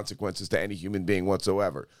negative consequences to any human being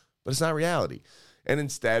whatsoever. But it's not reality. And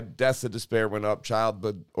instead, deaths of despair went up,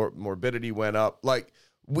 morbidity went up. Like,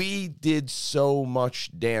 we did so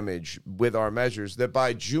much damage with our measures that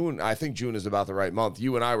by June, I think June is about the right month,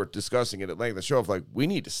 you and I were discussing it at length, the show of like, we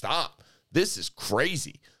need to stop. This is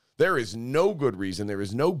crazy. There is no good reason. There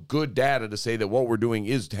is no good data to say that what we're doing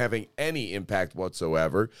is having any impact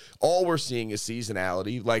whatsoever. All we're seeing is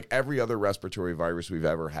seasonality, like every other respiratory virus we've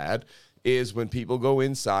ever had, is when people go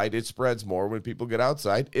inside, it spreads more. When people get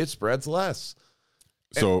outside, it spreads less.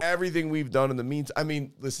 So and everything we've done in the meantime, I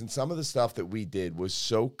mean, listen, some of the stuff that we did was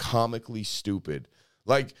so comically stupid.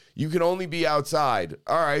 Like, you can only be outside.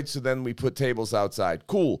 All right, so then we put tables outside.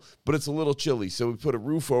 Cool, but it's a little chilly, so we put a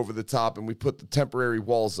roof over the top and we put the temporary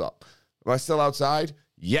walls up. Am I still outside?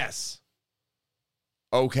 Yes.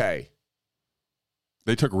 Okay.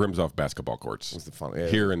 They took rims off basketball courts. What's the fun?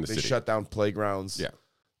 Here in the city. They shut down playgrounds. Yeah.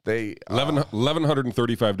 They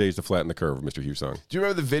 1,135 days to flatten the curve, Mr. Husong. Do you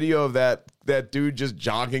remember the video of that dude just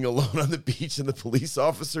jogging alone on the beach and the police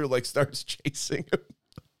officer like starts chasing him?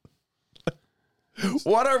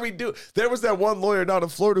 What are we doing? There was that one lawyer down in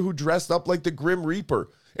Florida who dressed up like the Grim Reaper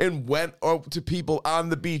and went up to people on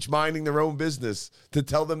the beach minding their own business to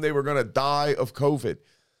tell them they were going to die of COVID.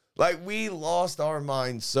 Like, we lost our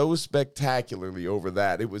minds so spectacularly over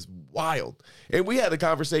that. It was wild. And we had a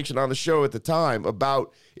conversation on the show at the time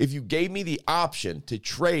about if you gave me the option to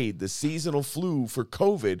trade the seasonal flu for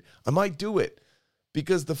COVID, I might do it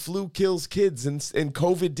because the flu kills kids and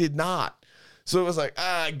COVID did not. So it was like,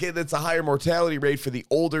 I get it's a higher mortality rate for the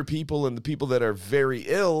older people and the people that are very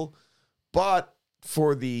ill, but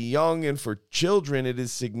for the young and for children, it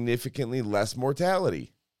is significantly less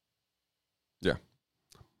mortality. Yeah.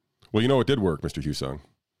 Well, you know what did work, Mr. Husong?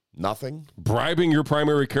 Nothing. Bribing your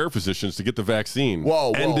primary care physicians to get the vaccine.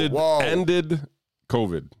 Ended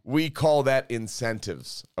COVID. We call that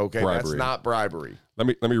incentives. Okay, bribery. That's not bribery. Let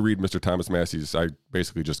me read Mr. Thomas Massey's. I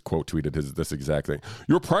basically just quote tweeted this exact thing.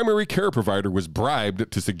 Your primary care provider was bribed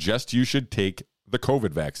to suggest you should take the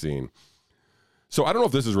COVID vaccine. So I don't know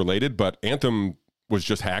if this is related, but Anthem was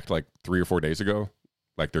just hacked like 3 or 4 days ago.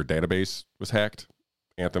 Like their database was hacked,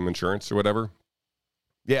 Anthem Insurance or whatever.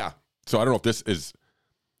 Yeah. So I don't know if this is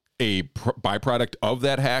a byproduct of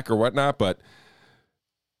that hack or whatnot, but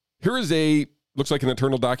here is looks like an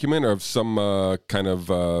internal document of some kind of,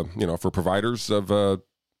 for providers of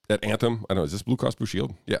at Anthem. I don't know, is this Blue Cross Blue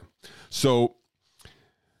Shield? Yeah. So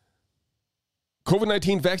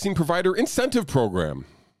COVID-19 vaccine provider incentive program.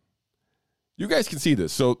 You guys can see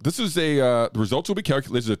this. So this is the results will be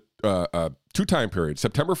calculated as 2 time periods,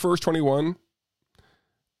 September 1st, 21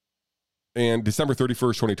 and December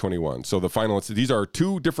 31st, 2021. So the final, these are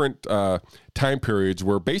 2 different time periods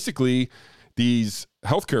where basically these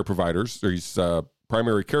healthcare providers, these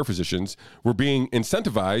primary care physicians, were being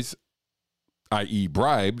incentivized, i.e.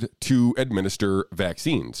 bribed, to administer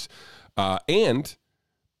vaccines. And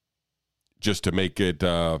just to make it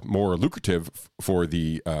more lucrative for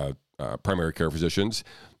the primary care physicians.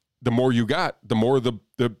 The more you got, the more the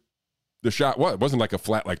shot. What? It wasn't like a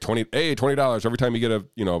flat like $20 every time you get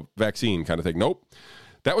a vaccine kind of thing. Nope.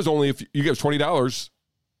 That was only if you get $20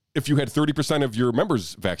 if you had 30% of your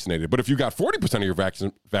members vaccinated. But if you got 40% of your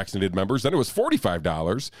vaccinated members, then it was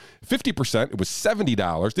 $45. 50%, it was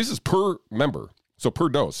 $70. This is per member, so per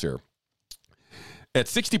dose here. At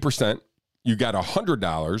 60%, you got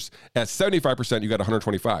 $100. At 75%, you got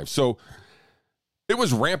 $125. So it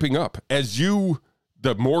was ramping up as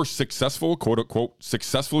the more successful, quote unquote,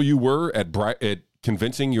 successful you were at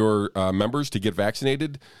convincing your members to get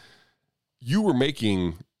vaccinated, you were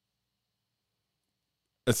making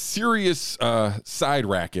a serious side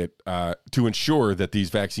racket to ensure that these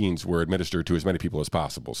vaccines were administered to as many people as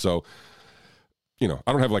possible. So, I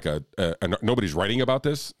don't have like nobody's writing about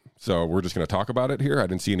this, so we're just going to talk about it here. I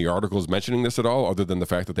didn't see any articles mentioning this at all, other than the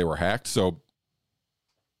fact that they were hacked. So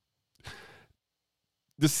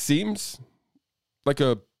this seems like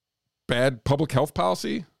a bad public health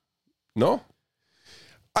policy. No?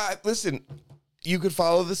 Listen, you could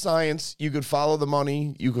follow the science, you could follow the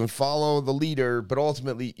money, you can follow the leader, but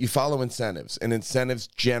ultimately you follow incentives, and incentives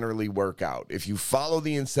generally work out. If you follow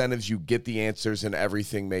the incentives, you get the answers and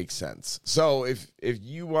everything makes sense. So if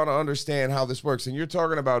you want to understand how this works, and you're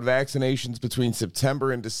talking about vaccinations between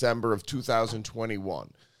September and December of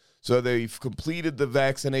 2021. So they've completed the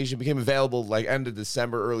vaccination, became available like end of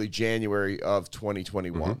December, early January of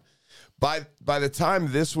 2021. Mm-hmm. By the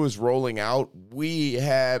time this was rolling out, we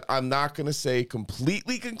had, I'm not going to say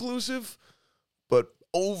completely conclusive, but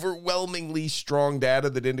overwhelmingly strong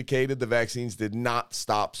data that indicated the vaccines did not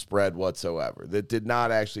stop spread whatsoever. That did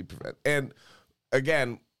not actually prevent. And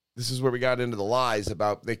again, this is where we got into the lies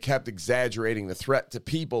about they kept exaggerating the threat to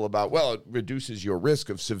people about, well, it reduces your risk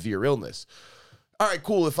of severe illness. All right,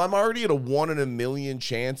 cool. If I'm already at a 1 in a million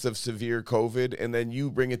chance of severe COVID, and then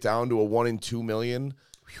you bring it down to a 1 in 2 million,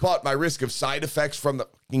 but my risk of side effects from the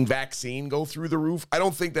vaccine go through the roof, I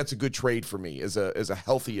don't think that's a good trade for me as a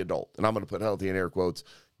healthy adult. And I'm going to put healthy in air quotes.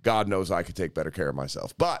 God knows I could take better care of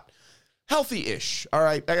myself. But healthy-ish, all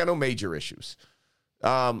right? I got no major issues.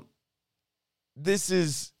 This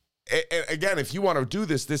is, again, if you want to do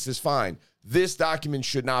this, this is fine. This document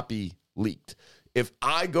should not be leaked. If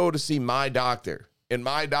I go to see my doctor, and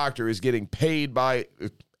my doctor is getting paid by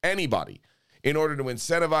anybody in order to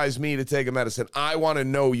incentivize me to take a medicine, I want to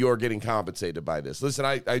know you're getting compensated by this. Listen,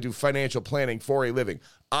 I do financial planning for a living.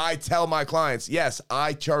 I tell my clients, yes,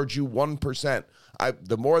 I charge you 1%.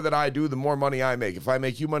 The more that I do, the more money I make. If I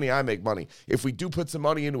make you money, I make money. If we do put some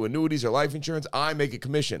money into annuities or life insurance, I make a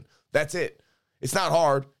commission. That's it. It's not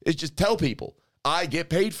hard. It's just tell people, I get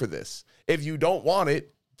paid for this. If you don't want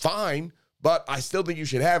it, fine. But I still think you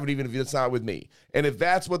should have it, even if it's not with me. And if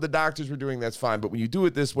that's what the doctors were doing, that's fine. But when you do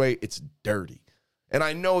it this way, it's dirty. And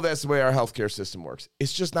I know that's the way our healthcare system works.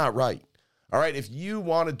 It's just not right. All right, if you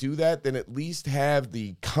want to do that, then at least have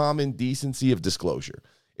the common decency of disclosure.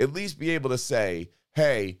 At least be able to say,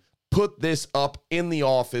 hey, put this up in the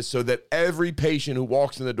office so that every patient who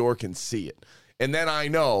walks in the door can see it. And then I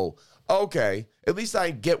know, okay, at least I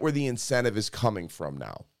get where the incentive is coming from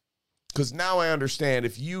now. Because now I understand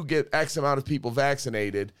if you get X amount of people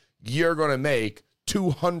vaccinated, you're going to make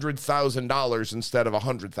 $200,000 instead of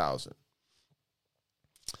 $100,000.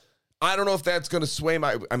 I don't know if that's going to sway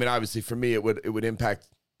I mean, obviously for me, it would impact.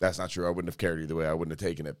 That's not true. I wouldn't have cared either way. I wouldn't have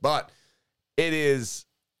taken it. But it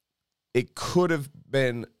could have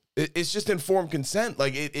been, it's just informed consent.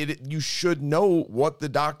 Like you should know what the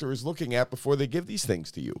doctor is looking at before they give these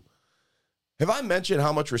things to you. Have I mentioned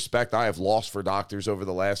how much respect I have lost for doctors over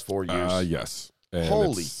the last 4 years? Yes. And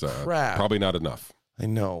holy crap. Probably not enough. I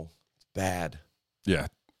know. It's bad. Yeah.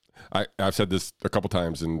 I've said this a couple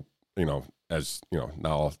times, and, as,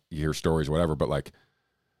 now you hear stories or whatever, but, like,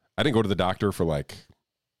 I didn't go to the doctor for, like,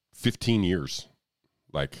 15 years,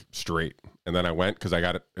 like, straight. And then I went, because I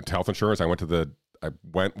got health insurance. I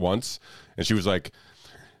went once, and she was like,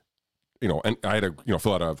 and I had to,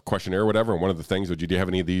 fill out a questionnaire or whatever. And one of the things was, do you have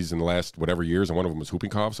any of these in the last whatever years? And one of them was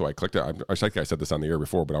whooping cough. So I clicked it. I think I said this on the air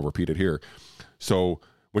before, but I'll repeat it here. So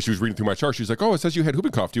when she was reading through my chart, she's like, oh, it says you had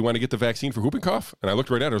whooping cough. Do you want to get the vaccine for whooping cough? And I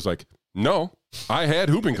looked right at her. I was like, no, I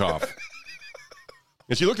had whooping cough.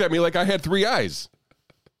 And she looked at me like I had 3 eyes.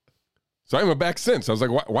 So I haven't back since. I was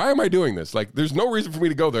like, why am I doing this? Like, there's no reason for me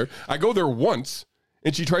to go there. I go there once,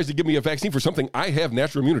 and she tries to give me a vaccine for something I have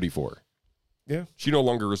natural immunity for. Yeah, she no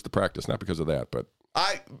longer is the practice, not because of that, but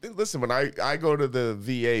listen, when I go to the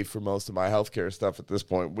VA for most of my healthcare stuff at this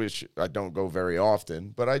point, which I don't go very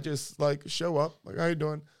often, but I just like show up, like, how you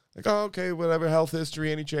doing? Like, oh, okay, whatever, health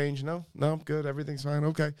history, any change? No, I'm good. Everything's fine.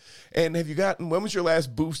 Okay. And when was your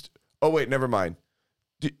last boost? Oh, wait, never mind.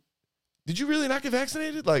 Did you really not get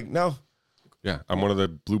vaccinated? Like, no. Yeah, I'm one of the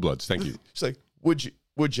blue bloods. Thank you. She's like,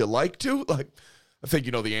 would you like to? Like, I think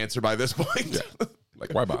you know the answer by this point. Yeah.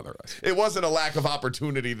 Like, why bother us? It wasn't a lack of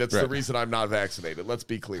opportunity. That's the reason I'm not vaccinated. Let's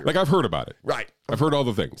be clear. Like, I've heard about it. Right. I've heard all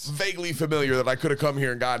the things. Vaguely familiar that I could have come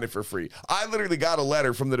here and gotten it for free. I literally got a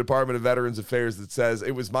letter from the Department of Veterans Affairs that says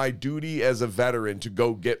it was my duty as a veteran to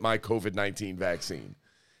go get my COVID-19 vaccine.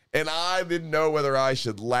 And I didn't know whether I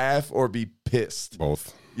should laugh or be pissed.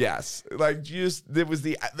 Both. Yes. Like,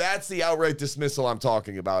 that's the outright dismissal I'm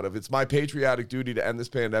talking about. If it's my patriotic duty to end this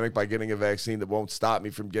pandemic by getting a vaccine that won't stop me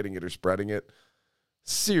from getting it or spreading it,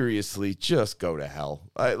 seriously, just go to hell.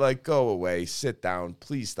 Go away, sit down,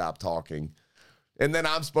 please stop talking. And then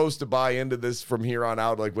I'm supposed to buy into this from here on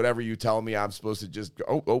out. Like, whatever you tell me, I'm supposed to just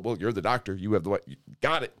go, well, you're the doctor. You have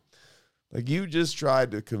got it. Like, you just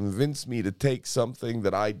tried to convince me to take something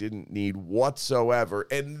that I didn't need whatsoever.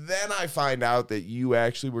 And then I find out that you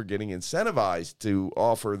actually were getting incentivized to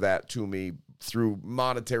offer that to me through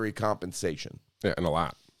monetary compensation. Yeah, and a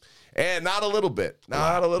lot. And not a little bit.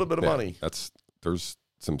 Not a little bit of money. There's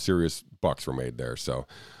some serious bucks were made there. So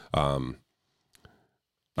I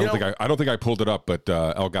don't think I pulled it up, but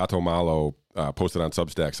El Gato Malo posted on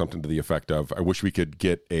Substack something to the effect of, I wish we could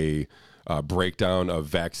get a breakdown of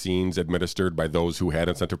vaccines administered by those who had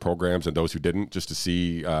incentive programs and those who didn't, just to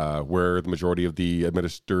see where the majority of the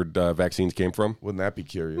administered vaccines came from. Wouldn't that be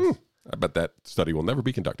curious? I bet that study will never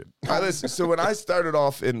be conducted. So when I started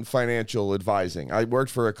off in financial advising, I worked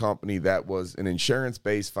for a company that was an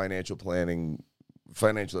insurance-based financial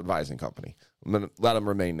advising company. I'm going to let them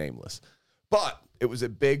remain nameless. But it was a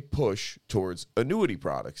big push towards annuity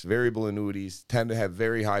products. Variable annuities tend to have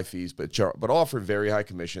very high fees, but offer very high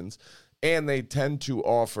commissions. And they tend to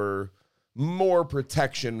offer more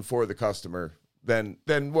protection for the customer than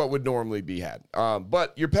what would normally be had.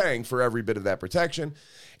 But you're paying for every bit of that protection.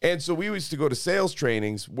 And so we used to go to sales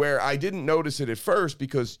trainings where I didn't notice it at first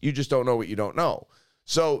because you just don't know what you don't know.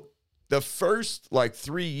 So the first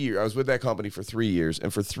 3 years, I was with that company for 3 years.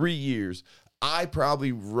 And for 3 years, I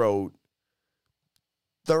probably wrote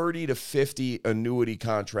 30 to 50 annuity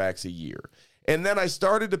contracts a year. And then I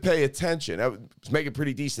started to pay attention. I was making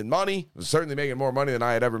pretty decent money. I was certainly making more money than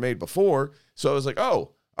I had ever made before. So I was like,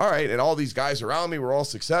 oh, all right. And all these guys around me were all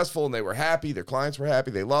successful and they were happy. Their clients were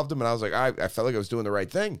happy. They loved them. And I was like, I felt like I was doing the right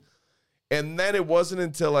thing. And then it wasn't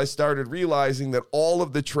until I started realizing that all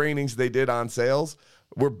of the trainings they did on sales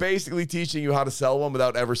were basically teaching you how to sell one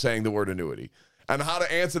without ever saying the word annuity. And how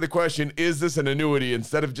to answer the question, is this an annuity?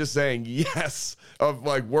 Instead of just saying yes, of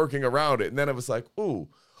working around it. And then it was like, ooh,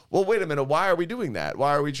 well, wait a minute. Why are we doing that?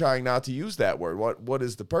 Why are we trying not to use that word? What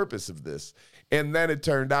is the purpose of this? And then it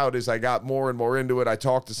turned out as I got more and more into it, I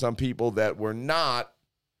talked to some people that were not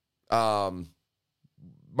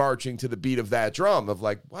marching to the beat of that drum of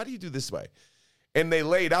why do you do this way? And they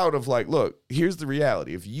laid out of look, here's the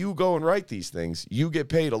reality. If you go and write these things, you get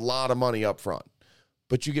paid a lot of money up front,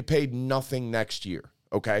 but you get paid nothing next year.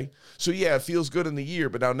 Okay. So yeah, it feels good in the year,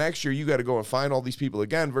 but now next year you got to go and find all these people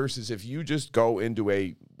again, versus if you just go into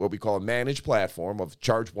what we call a managed platform of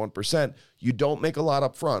charge 1%, you don't make a lot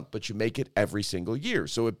up front, but you make it every single year.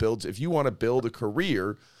 So it builds, if you want to build a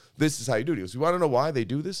career, this is how you do it. So you want to know why they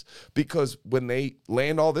do this? Because when they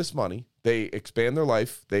land all this money, they expand their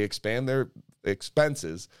life, they expand their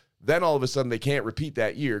expenses. Then all of a sudden they can't repeat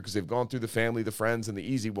that year because they've gone through the family, the friends, and the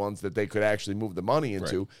easy ones that they could actually move the money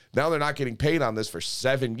into. Right. Now they're not getting paid on this for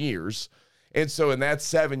 7 years. And so in that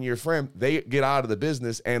 7-year frame, they get out of the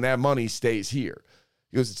business and that money stays here.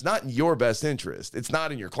 Because it's not in your best interest. It's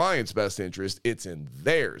not in your client's best interest. It's in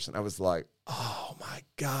theirs. And I was like, oh my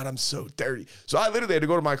God, I'm so dirty. So I literally had to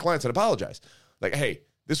go to my clients and apologize. Hey,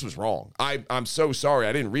 this was wrong. I'm so sorry.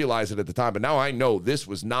 I didn't realize it at the time, but now I know this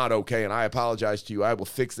was not okay, and I apologize to you. I will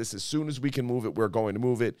fix this as soon as we can move it. We're going to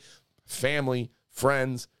move it. Family,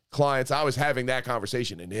 friends, clients. I was having that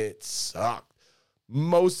conversation, and it sucked.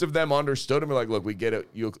 Most of them understood and were like, look, we get it.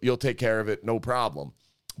 You'll take care of it. No problem.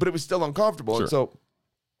 But it was still uncomfortable. Sure. And so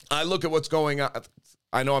I look at what's going on.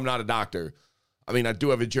 I know I'm not a doctor. I mean, I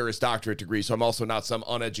do have a Juris Doctorate degree, so I'm also not some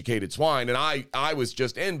uneducated swine. And I was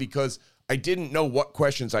just in because I didn't know what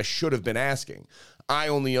questions I should have been asking. I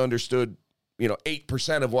only understood,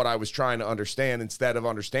 8% of what I was trying to understand instead of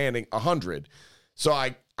understanding 100. So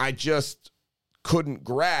I just couldn't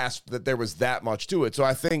grasp that there was that much to it. So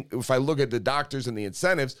I think if I look at the doctors and the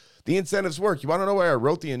incentives work. You want to know why I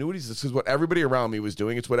wrote the annuities? It's because what everybody around me was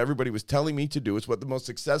doing. It's what everybody was telling me to do. It's what the most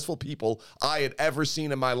successful people I had ever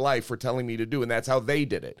seen in my life were telling me to do, and that's how they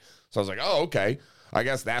did it. So I was like, oh, okay. I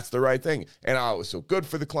guess that's the right thing. And it was so good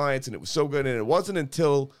for the clients, and it was so good. And it wasn't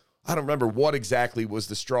until, I don't remember what exactly was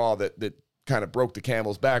the straw that kind of broke the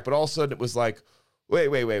camel's back, but all of a sudden it was like,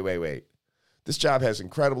 wait. This job has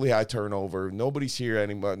incredibly high turnover. Nobody's here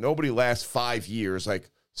anymore. Nobody lasts 5 years.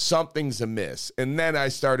 Like, something's amiss. And then I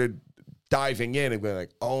started diving in and being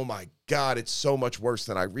like, oh my God, it's so much worse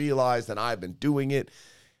than I realized, and I've been doing it.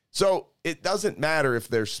 So it doesn't matter if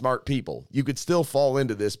they're smart people. You could still fall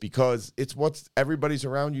into this because it's what's everybody's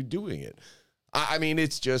around you doing it. I mean,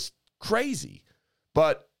 it's just crazy.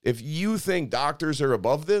 But if you think doctors are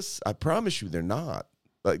above this, I promise you they're not.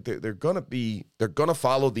 Like, they're going to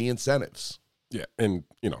follow the incentives. Yeah, and,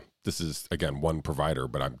 this is, again, one provider,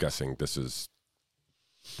 but I'm guessing this is,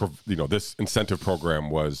 this incentive program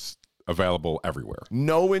was available everywhere.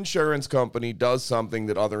 No insurance company does something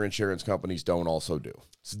that other insurance companies don't also do.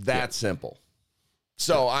 It's that simple.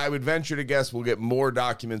 So I would venture to guess we'll get more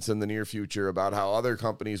documents in the near future about how other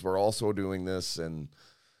companies were also doing this. And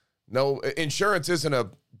no, insurance isn't a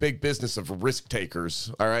big business of risk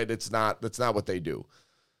takers, all right? That's not what they do.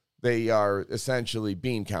 They are essentially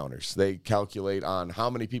bean counters. They calculate on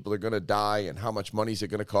how many people are going to die and how much money is it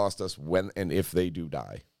going to cost us when and if they do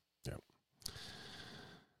die. Yeah.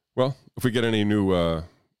 Well, if we get any new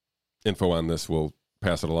info on this, we'll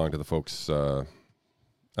pass it along to the folks on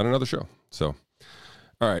another show. So,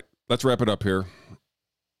 all right, let's wrap it up here.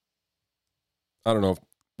 I don't know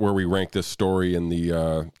where we rank this story in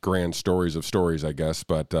the grand stories of stories, I guess.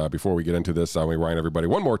 But before we get into this, I want to remind everybody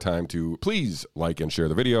one more time to please like and share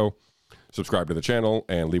the video, subscribe to the channel,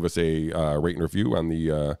 and leave us a rate and review on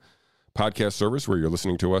the podcast service where you're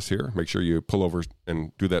listening to us here. Make sure you pull over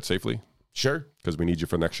and do that safely. Sure. Because we need you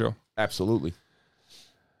for the next show. Absolutely.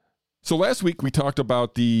 So last week we talked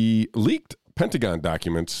about the leaked Pentagon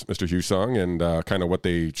documents, Mr. Husong, and kind of what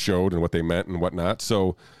they showed and what they meant and whatnot.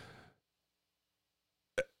 So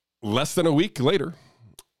less than a week later,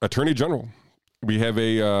 Attorney General, we have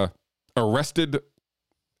a arrested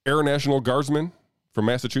Air National Guardsman from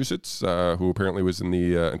Massachusetts who apparently was in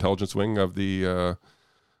the intelligence wing of the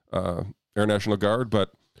Air National Guard,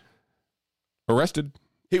 but arrested.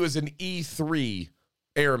 He was an E3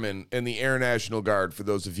 airman in the Air National Guard, for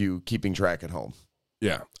those of you keeping track at home.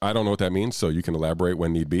 Yeah, I don't know what that means, so you can elaborate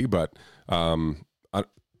when need be, but I'm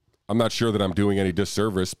not sure that I'm doing any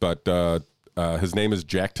disservice, but his name is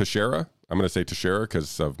Jack Teixeira. I'm going to say Teixeira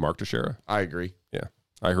because of Mark Teixeira. I agree. Yeah.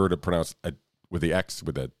 I heard it pronounced with the X,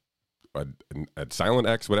 with a silent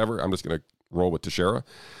X, whatever. I'm just going to roll with Teixeira.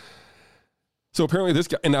 So apparently this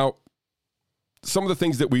guy, and now some of the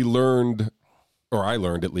things that we learned, or I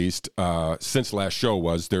learned at least, since last show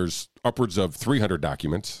was there's upwards of 300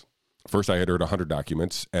 documents. First I had heard 100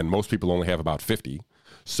 documents, and most people only have about 50.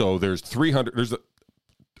 So there's 300, there's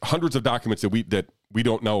hundreds of documents that we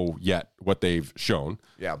don't know yet what they've shown.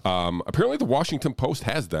 Yeah. Apparently the Washington Post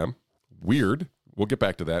has them. Weird. We'll get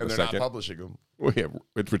back to that in a second. And they're not publishing them. Well, yeah,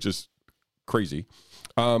 which is crazy.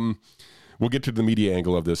 We'll get to the media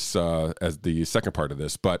angle of this as the second part of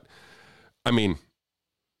this. But, I mean,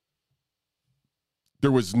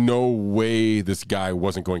 there was no way this guy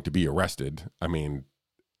wasn't going to be arrested. I mean,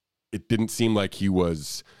 it didn't seem like he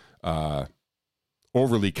was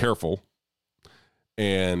overly careful.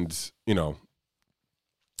 And,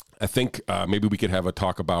 I think maybe we could have a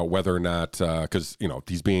talk about whether or not, because,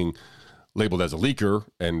 he's being labeled as a leaker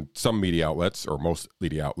in some media outlets, or most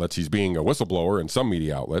media outlets. He's being a whistleblower in some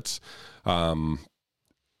media outlets. I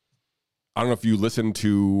don't know if you listened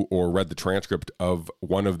to or read the transcript of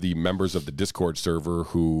one of the members of the Discord server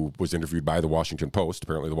who was interviewed by the Washington Post.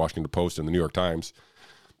 Apparently the Washington Post and the New York Times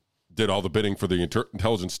did all the bidding for the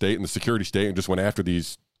intelligence state and the security state and just went after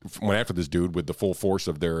this dude with the full force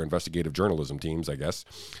of their investigative journalism teams, I guess.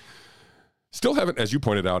 Still haven't, as you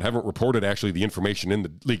pointed out, reported actually the information in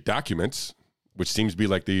the leaked documents, which seems to be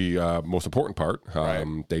like the most important part. Right.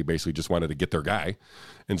 They basically just wanted to get their guy.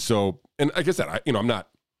 And so, and like I said, I'm not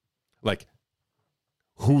like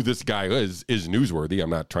who this guy is newsworthy. I'm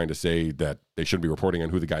not trying to say that they shouldn't be reporting on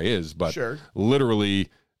who the guy is, but Sure. Literally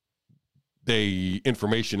the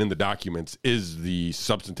information in the documents is the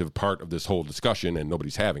substantive part of this whole discussion, and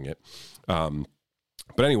nobody's having it. But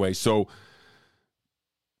anyway, so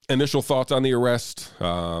initial thoughts on the arrest.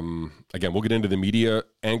 Again, we'll get into the media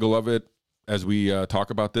angle of it as we talk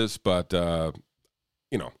about this, but I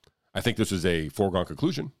think this is a foregone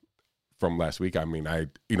conclusion from last week. I mean,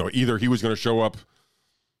 either he was going to show up,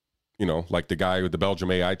 like the guy with the Belgium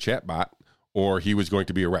AI chatbot, or he was going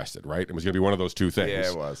to be arrested, right? It was going to be one of those two things.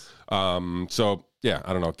 Yeah, it was. So, yeah,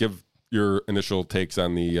 I don't know. Give your initial takes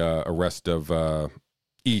on the arrest of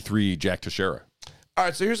E3 Jack Teixeira. All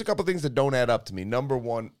right, so here's a couple things that don't add up to me. Number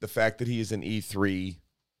one, the fact that he is an E3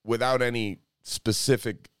 without any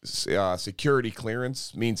specific security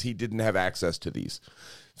clearance means he didn't have access to these.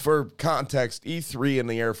 For context, E3 in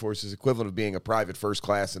the Air Force is equivalent of being a private first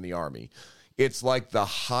class in the Army. It's like the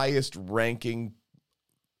highest ranking.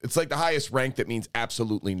 It's like the highest rank that means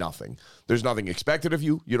absolutely nothing. There's nothing expected of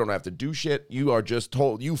you. You don't have to do shit. You are just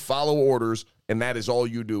told you follow orders, and that is all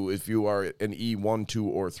you do if you are an E1, 2,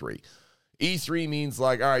 or 3. E3 means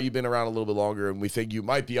like, all right, you've been around a little bit longer, and we think you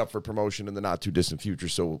might be up for promotion in the not-too-distant future,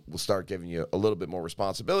 so we'll start giving you a little bit more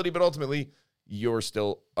responsibility, but ultimately, you're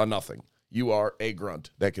still a nothing. You are a grunt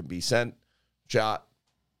that can be sent, shot,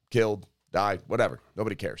 killed, died, whatever.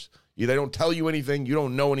 Nobody cares. They don't tell you anything. You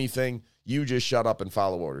don't know anything. You just shut up and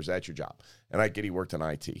follow orders. That's your job. And I get he worked on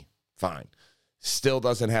IT. Fine. Still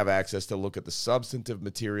doesn't have access to look at the substantive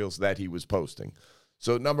materials that he was posting.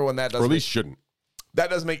 So number one, that doesn't, or at least shouldn't. That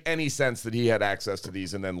doesn't make any sense that he had access to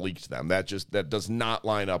these and then leaked them. That does not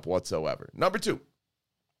line up whatsoever. Number two,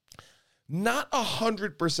 not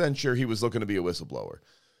 100% sure he was looking to be a whistleblower.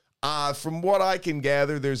 From what I can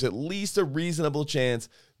gather, there's at least a reasonable chance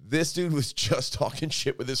this dude was just talking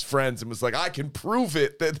shit with his friends and was like, I can prove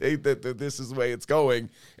it that this is the way it's going,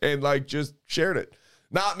 and like just shared it.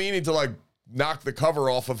 Not meaning to like knock the cover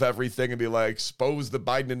off of everything and be like, expose the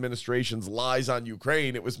Biden administration's lies on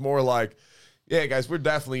Ukraine. It was more like, yeah, guys, we're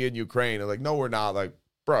definitely in Ukraine. And like, no, we're not. Like,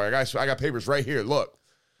 bro, I got papers right here. Look.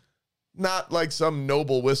 Not like some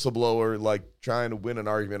noble whistleblower like trying to win an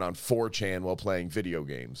argument on 4chan while playing video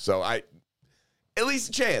games. So at least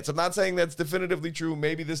a chance. I'm not saying that's definitively true.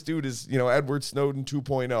 Maybe this dude is, Edward Snowden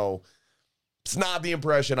 2.0. It's not the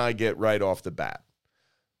impression I get right off the bat.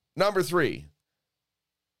 Number three,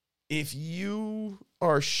 if you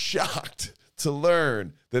are shocked to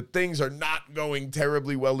learn that things are not going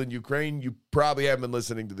terribly well in Ukraine, you probably haven't been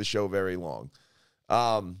listening to the show very long.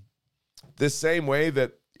 The same way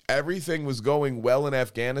that everything was going well in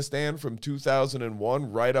Afghanistan from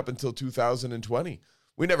 2001 right up until 2020.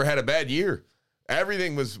 We never had a bad year.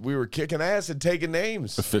 We were kicking ass and taking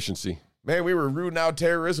names. Efficiency. Man, we were rooting out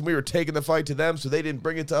terrorism. We were taking the fight to them, so they didn't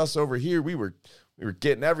bring it to us over here. We were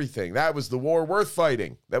getting everything. That was the war worth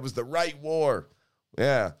fighting. That was the right war.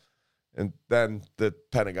 Yeah. And then the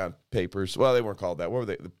Pentagon Papers. Well, they weren't called that. What were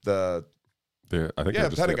they? The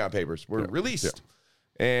Pentagon Papers were released. Yeah.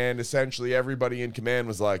 And essentially everybody in command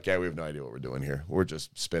was like, yeah, we have no idea what we're doing here. We're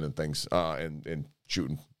just spinning things and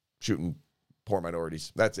shooting poor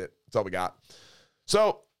minorities. That's it. That's all we got.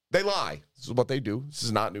 So they lie. This is what they do. This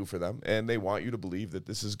is not new for them. And they want you to believe that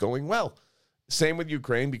this is going well. Same with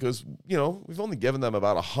Ukraine because, we've only given them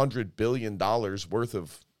about $100 billion worth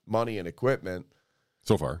of money and equipment.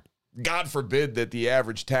 So far. God forbid that the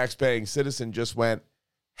average tax-paying citizen just went,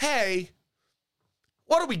 hey,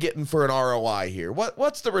 what are we getting for an ROI here?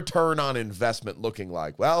 What's the return on investment looking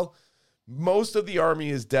like? Well, most of the army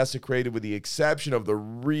is desecrated with the exception of the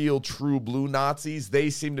real true blue Nazis. They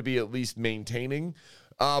seem to be at least maintaining.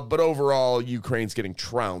 But overall, Ukraine's getting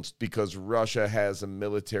trounced because Russia has a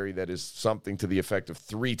military that is something to the effect of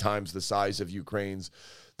 3 times the size of Ukraine's.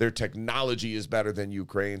 Their technology is better than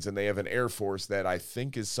Ukraine's, and they have an air force that I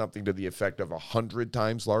think is something to the effect of 100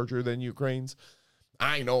 times larger than Ukraine's.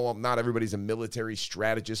 I know not everybody's a military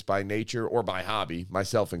strategist by nature or by hobby,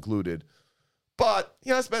 myself included. But,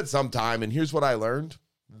 I spent some time, and here's what I learned.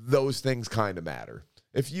 Those things kind of matter.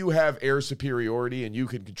 If you have air superiority and you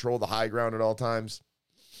can control the high ground at all times,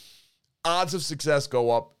 odds of success go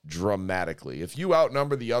up dramatically. If you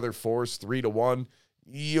outnumber the other force 3-1,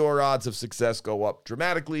 your odds of success go up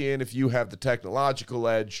dramatically. And if you have the technological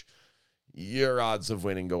edge, your odds of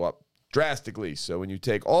winning go up drastically. So when you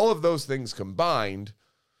take all of those things combined,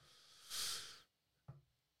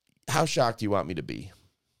 how shocked do you want me to be?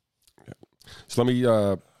 So let me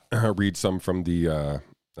read some from the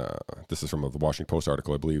this is from the Washington Post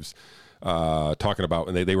article, I believe, talking about,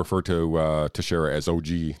 and they refer to Teixeira as OG.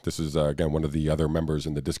 This is, again, one of the other members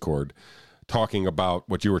in the Discord talking about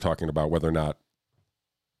what you were talking about, whether or not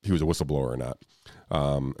he was a whistleblower or not.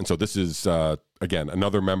 And so this is, again,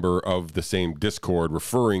 another member of the same Discord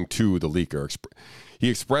referring to the leaker. He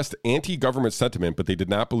expressed anti-government sentiment, but they did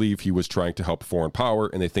not believe he was trying to help foreign power,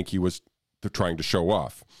 and they think he was trying to show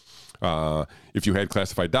off. If you had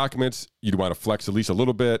classified documents, you'd want to flex at least a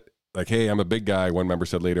little bit. Like, hey, I'm a big guy, one member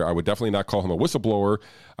said later. I would definitely not call him a whistleblower.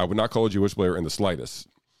 I would not call a whistleblower in the slightest.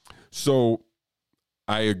 So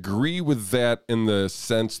I agree with that in the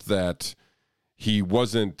sense that he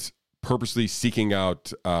wasn't purposely seeking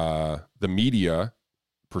out the media,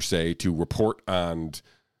 per se, to report on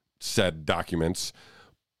said documents.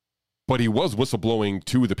 But he was whistleblowing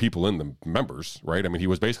to the people in the members, right? I mean, he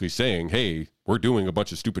was basically saying, hey, we're doing a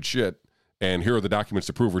bunch of stupid shit, and here are the documents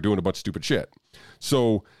to prove we're doing a bunch of stupid shit.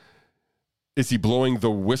 So is he blowing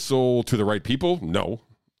the whistle to the right people? No.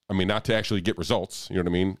 I mean, not to actually get results. You know what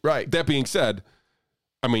I mean? Right. That being said,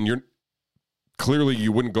 I mean, you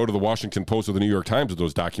wouldn't go to the Washington Post or the New York Times with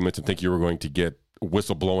those documents and think you were going to get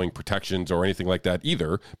whistleblowing protections or anything like that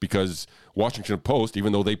either, because Washington Post,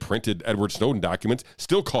 even though they printed Edward Snowden documents,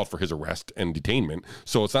 still called for his arrest and detainment.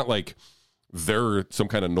 So it's not like they're some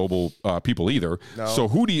kind of noble people either. No. So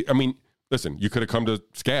listen, you could have come to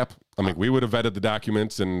SCAP. I mean, we would have vetted the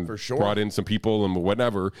documents and for sure brought in some people and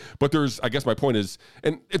whatever. But I guess my point is,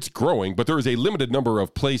 and it's growing, but there is a limited number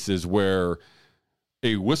of places where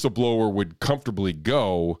a whistleblower would comfortably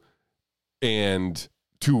go and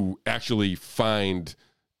to actually find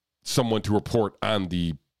someone to report on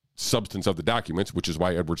the substance of the documents, which is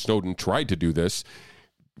why Edward Snowden tried to do this,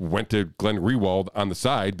 went to Glenn Greenwald on the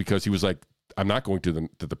side because he was like, I'm not going to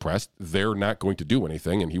the press. They're not going to do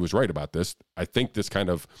anything. And he was right about this. I think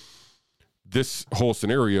this whole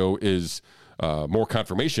scenario is more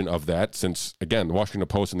confirmation of that, since, again, the Washington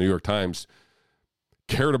Post and the New York Times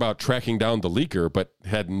cared about tracking down the leaker, but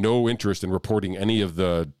had no interest in reporting any of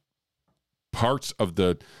the parts of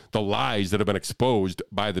the lies that have been exposed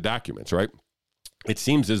by the documents, right? It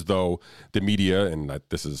seems as though the media, and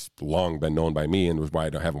this has long been known by me and was why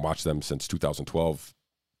I haven't watched them since 2012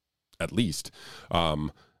 at least,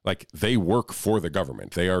 like they work for the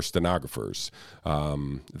government. They are stenographers.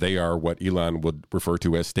 They are what Elon would refer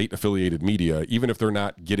to as state-affiliated media, even if they're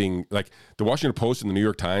not getting, like the Washington Post and the New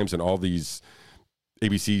York Times and all these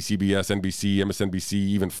ABC, CBS, NBC, MSNBC,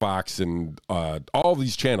 even Fox, and all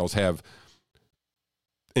these channels have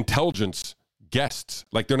intelligence guests.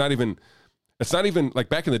 Like it's not even like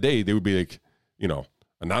back in the day, they would be like,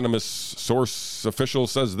 anonymous source official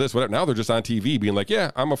says this, whatever. Now they're just on TV being like,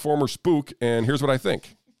 yeah, I'm a former spook and here's what I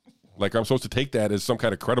think. Like I'm supposed to take that as some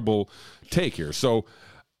kind of credible take here. So,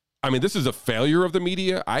 I mean, this is a failure of the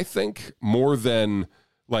media, I think, more than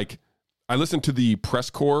like I listened to the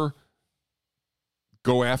press corps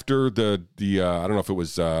go after the I don't know if it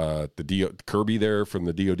was the Kirby there from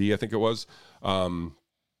the DOD, I think it was.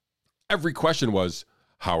 Every question was,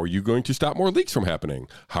 how are you going to stop more leaks from happening?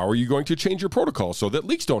 How are you going to change your protocol so that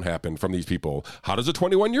leaks don't happen from these people? How does a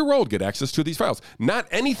 21-year-old get access to these files? Not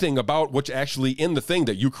anything about what's actually in the thing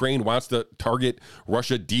that Ukraine wants to target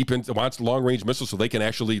Russia deep and wants long-range missiles so they can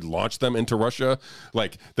actually launch them into Russia.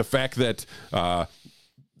 Like the fact that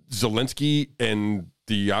Zelensky and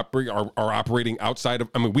are operating outside of,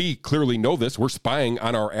 I mean, we clearly know this. We're spying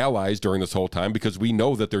on our allies during this whole time because we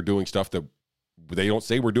know that they're doing stuff that they don't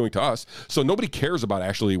say we're doing to us. So nobody cares about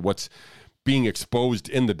actually what's being exposed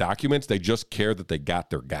in the documents. They just care that they got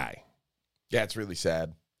their guy. Yeah, it's really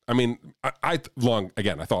sad. I mean, I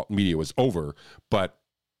thought media was over, but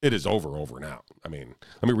it is over now. I mean,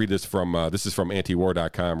 let me read this from, this is from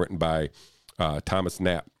antiwar.com, written by Thomas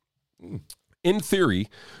Knapp. In theory,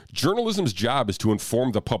 journalism's job is to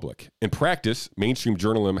inform the public. In practice, mainstream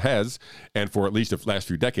journalism has, and for at least the last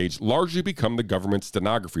few decades, largely become the government's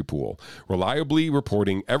stenography pool, reliably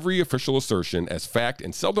reporting every official assertion as fact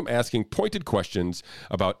and seldom asking pointed questions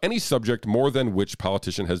about any subject more than which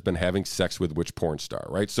politician has been having sex with which porn star,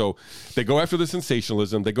 right? So they go after the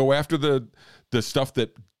sensationalism. They go after the stuff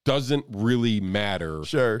that doesn't really matter,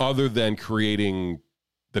 sure, other than creating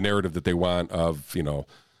the narrative that they want of,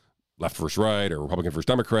 left versus right or Republican versus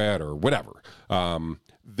Democrat or whatever.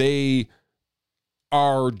 They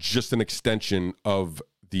are just an extension of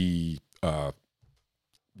the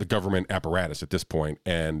government apparatus at this point.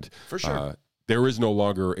 And for sure, there is no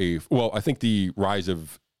longer I think the rise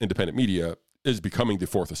of independent media is becoming the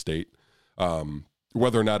fourth estate.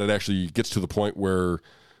 Whether or not it actually gets to the point where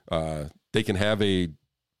they can have a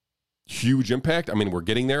huge impact. I mean, we're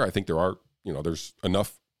getting there. I think there are, there's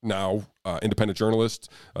enough now independent journalists,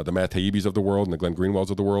 the Matt Taibbis of the world and the Glenn Greenwalds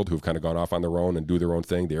of the world, who've kind of gone off on their own and do their own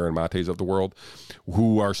thing, the Aaron Mates of the world,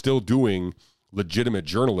 who are still doing legitimate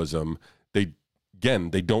journalism. They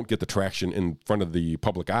don't get the traction in front of the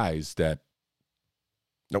public eyes that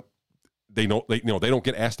they don't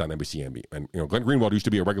get asked on NBC. And Glenn Greenwald used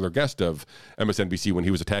to be a regular guest of MSNBC when he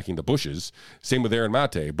was attacking the Bushes. Same with Aaron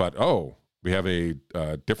Mate. But we have a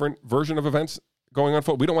different version of events going on.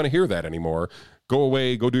 We don't want to hear that anymore. Go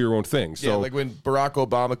away, go do your own thing. So, yeah, like when Barack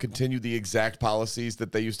Obama continued the exact policies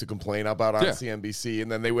that they used to complain about on CNBC,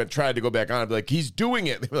 and then they tried to go back on and be like, he's doing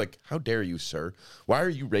it. They were like, how dare you, sir? Why are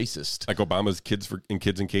you racist? Like Obama's kids in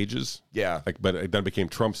cages? Yeah. But it then became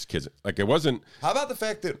Trump's kids. Like it wasn't. How about the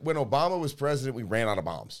fact that when Obama was president, we ran out of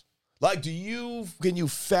bombs? Like, can you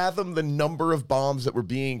fathom the number of bombs that were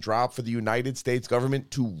being dropped for the United States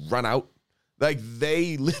government to run out? Like,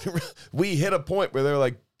 they literally, we hit a point where they're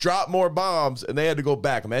like, drop more bombs, and they had to go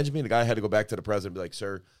back. Imagine being the guy who had to go back to the president and be like,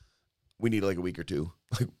 sir, we need like a week or two.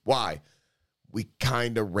 Like, why? We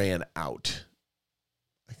kind of ran out.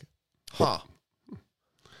 Like, huh.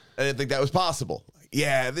 I didn't think that was possible.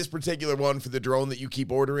 Yeah, this particular one for the drone that you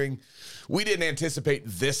keep ordering, we didn't anticipate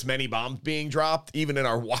this many bombs being dropped, even in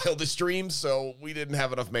our wildest dreams, so we didn't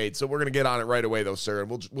have enough made. So we're going to get on it right away, though, sir, and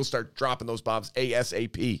we'll start dropping those bombs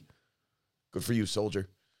ASAP. Good for you, soldier.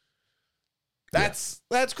 That's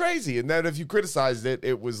crazy. And then if you criticized it,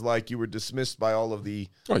 it was like you were dismissed by all of the...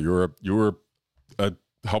 Oh, you were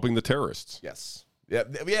helping the terrorists. Yes. Yeah,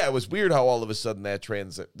 it was weird how all of a sudden that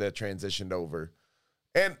transitioned over.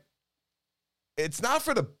 And it's not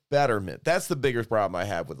for the betterment. That's the bigger problem I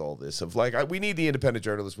have with all this. Of like, we need the independent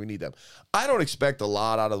journalists. We need them. I don't expect a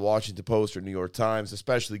lot out of the Washington Post or New York Times,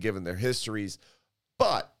 especially given their histories.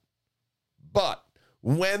 But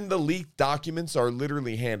when the leaked documents are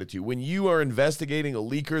literally handed to you, when you are investigating a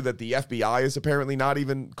leaker that the FBI is apparently not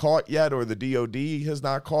even caught yet, or the DOD has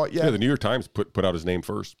not caught yet. Yeah, the New York Times put out his name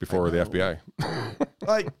first before the FBI.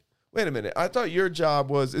 Like, wait a minute. I thought your job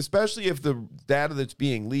was, especially if the data that's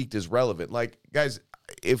being leaked is relevant. Like, guys,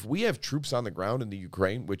 if we have troops on the ground in the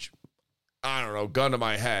Ukraine, which, I don't know, gun to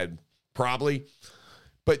my head, probably,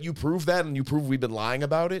 but you prove that and you prove we've been lying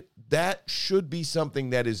about it, that should be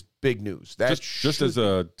something that is big news. That just as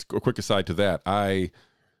a quick aside to that,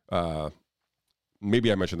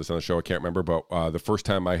 maybe I mentioned this on the show, I can't remember, but the first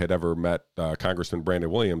time I had ever met Congressman Brandon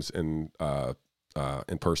Williams in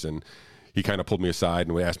person, he kind of pulled me aside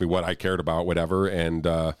and asked me what I cared about, whatever, and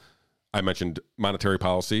I mentioned monetary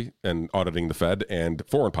policy and auditing the Fed and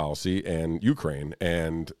foreign policy and Ukraine,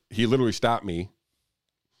 and he literally stopped me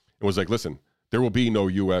and was like, listen, there will be no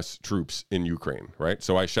U.S. troops in Ukraine, right?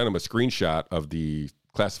 So I sent him a screenshot of the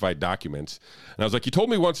classified documents, and I was like, you told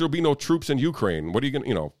me once there will be no troops in Ukraine. What are you going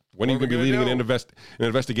to, when are you going to be leading an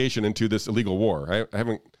investigation into this illegal war? I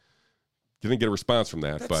didn't get a response from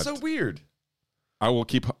that. That's so weird. I will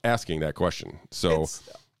keep asking that question. So,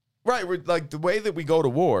 right, we're like, the way that we go to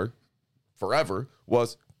war forever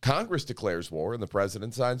was Congress declares war and the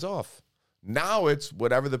president signs off. Now it's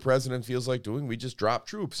whatever the president feels like doing, we just drop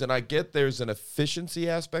troops. And I get there's an efficiency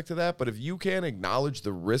aspect to that, but if you can't acknowledge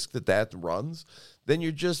the risk that runs, then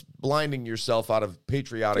you're just blinding yourself out of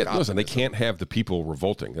patriotic optimism. Listen, they can't have the people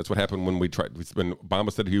revolting. That's what happened when when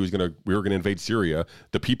Obama said we were going to invade Syria.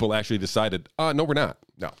 The people actually decided, no, we're not.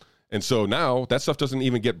 No. And so now that stuff doesn't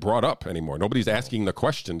even get brought up anymore. Nobody's asking the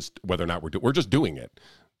questions whether or not we're just doing it.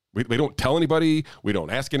 We don't tell anybody. We don't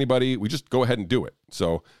ask anybody. We just go ahead and do it.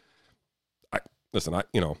 So, the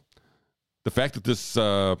fact that this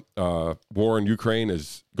war in Ukraine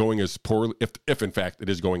is going as poorly, if in fact it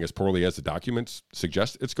is going as poorly as the documents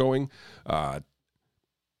suggest it's going,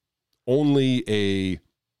 only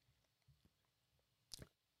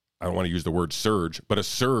I don't want to use the word surge, but a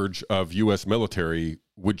surge of U.S. military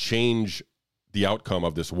would change the outcome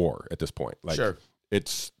of this war at this point. Like, sure.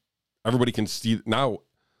 Everybody can see now.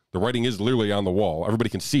 The writing is literally on the wall. Everybody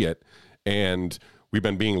can see it, and we've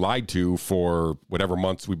been being lied to for whatever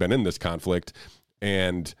months we've been in this conflict,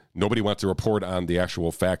 and nobody wants to report on the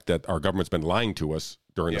actual fact that our government's been lying to us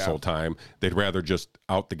during this whole time. They'd rather just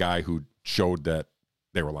out the guy who showed that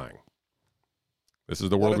they were lying. This is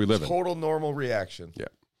the world we live in. Total normal reaction. Yeah.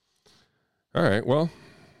 All right, well.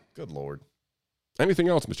 Good Lord. Anything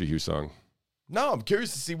else, Mr. Husong? No, I'm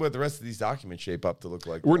curious to see what the rest of these documents shape up to look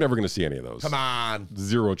like. We're never going to see any of those. Come on.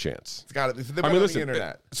 Zero chance. It's got it. They're on the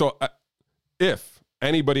internet. So if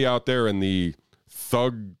anybody out there in the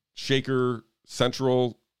Thug Shaker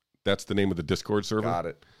Central, that's the name of the Discord server. Got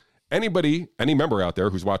it. Any member out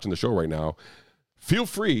there who's watching the show right now, feel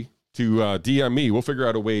free to DM me. We'll figure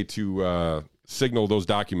out a way to signal those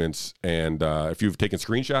documents. And if you've taken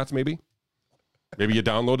screenshots, maybe you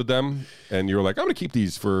downloaded them and you're like, I'm going to keep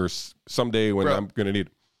these for someday when I'm going to need.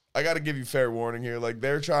 I got to give you fair warning here. Like,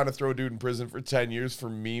 they're trying to throw a dude in prison for 10 years for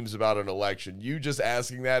memes about an election. You just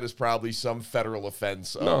asking that is probably some federal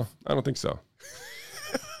offense. No, I don't think so.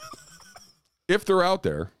 If they're out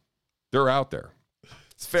there, they're out there.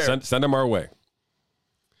 It's fair. Send them our way.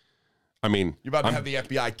 I mean, you're about to have the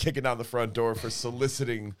FBI kicking down the front door for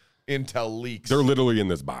soliciting intel leaks. They're literally in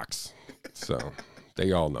this box. So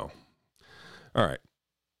they all know. All right.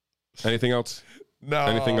 Anything else? No.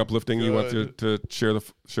 Anything uplifting you want to share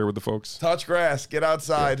with the folks? Touch grass. Get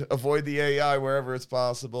outside. Yeah. Avoid the AI wherever it's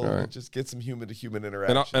possible. Right. Just get some human-to-human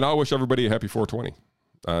interaction. And I'll wish everybody a happy 420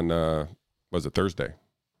 on, was it Thursday?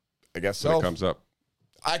 I guess so. When it comes up.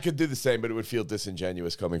 I could do the same, but it would feel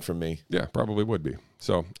disingenuous coming from me. Yeah, probably would be.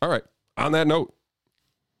 So, all right. On that note,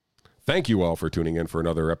 thank you all for tuning in for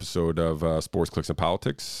another episode of Sports, Clicks, and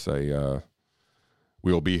Politics.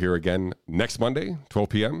 We will be here again next Monday, 12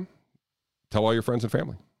 p.m. Tell all your friends and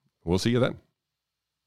family. We'll see you then.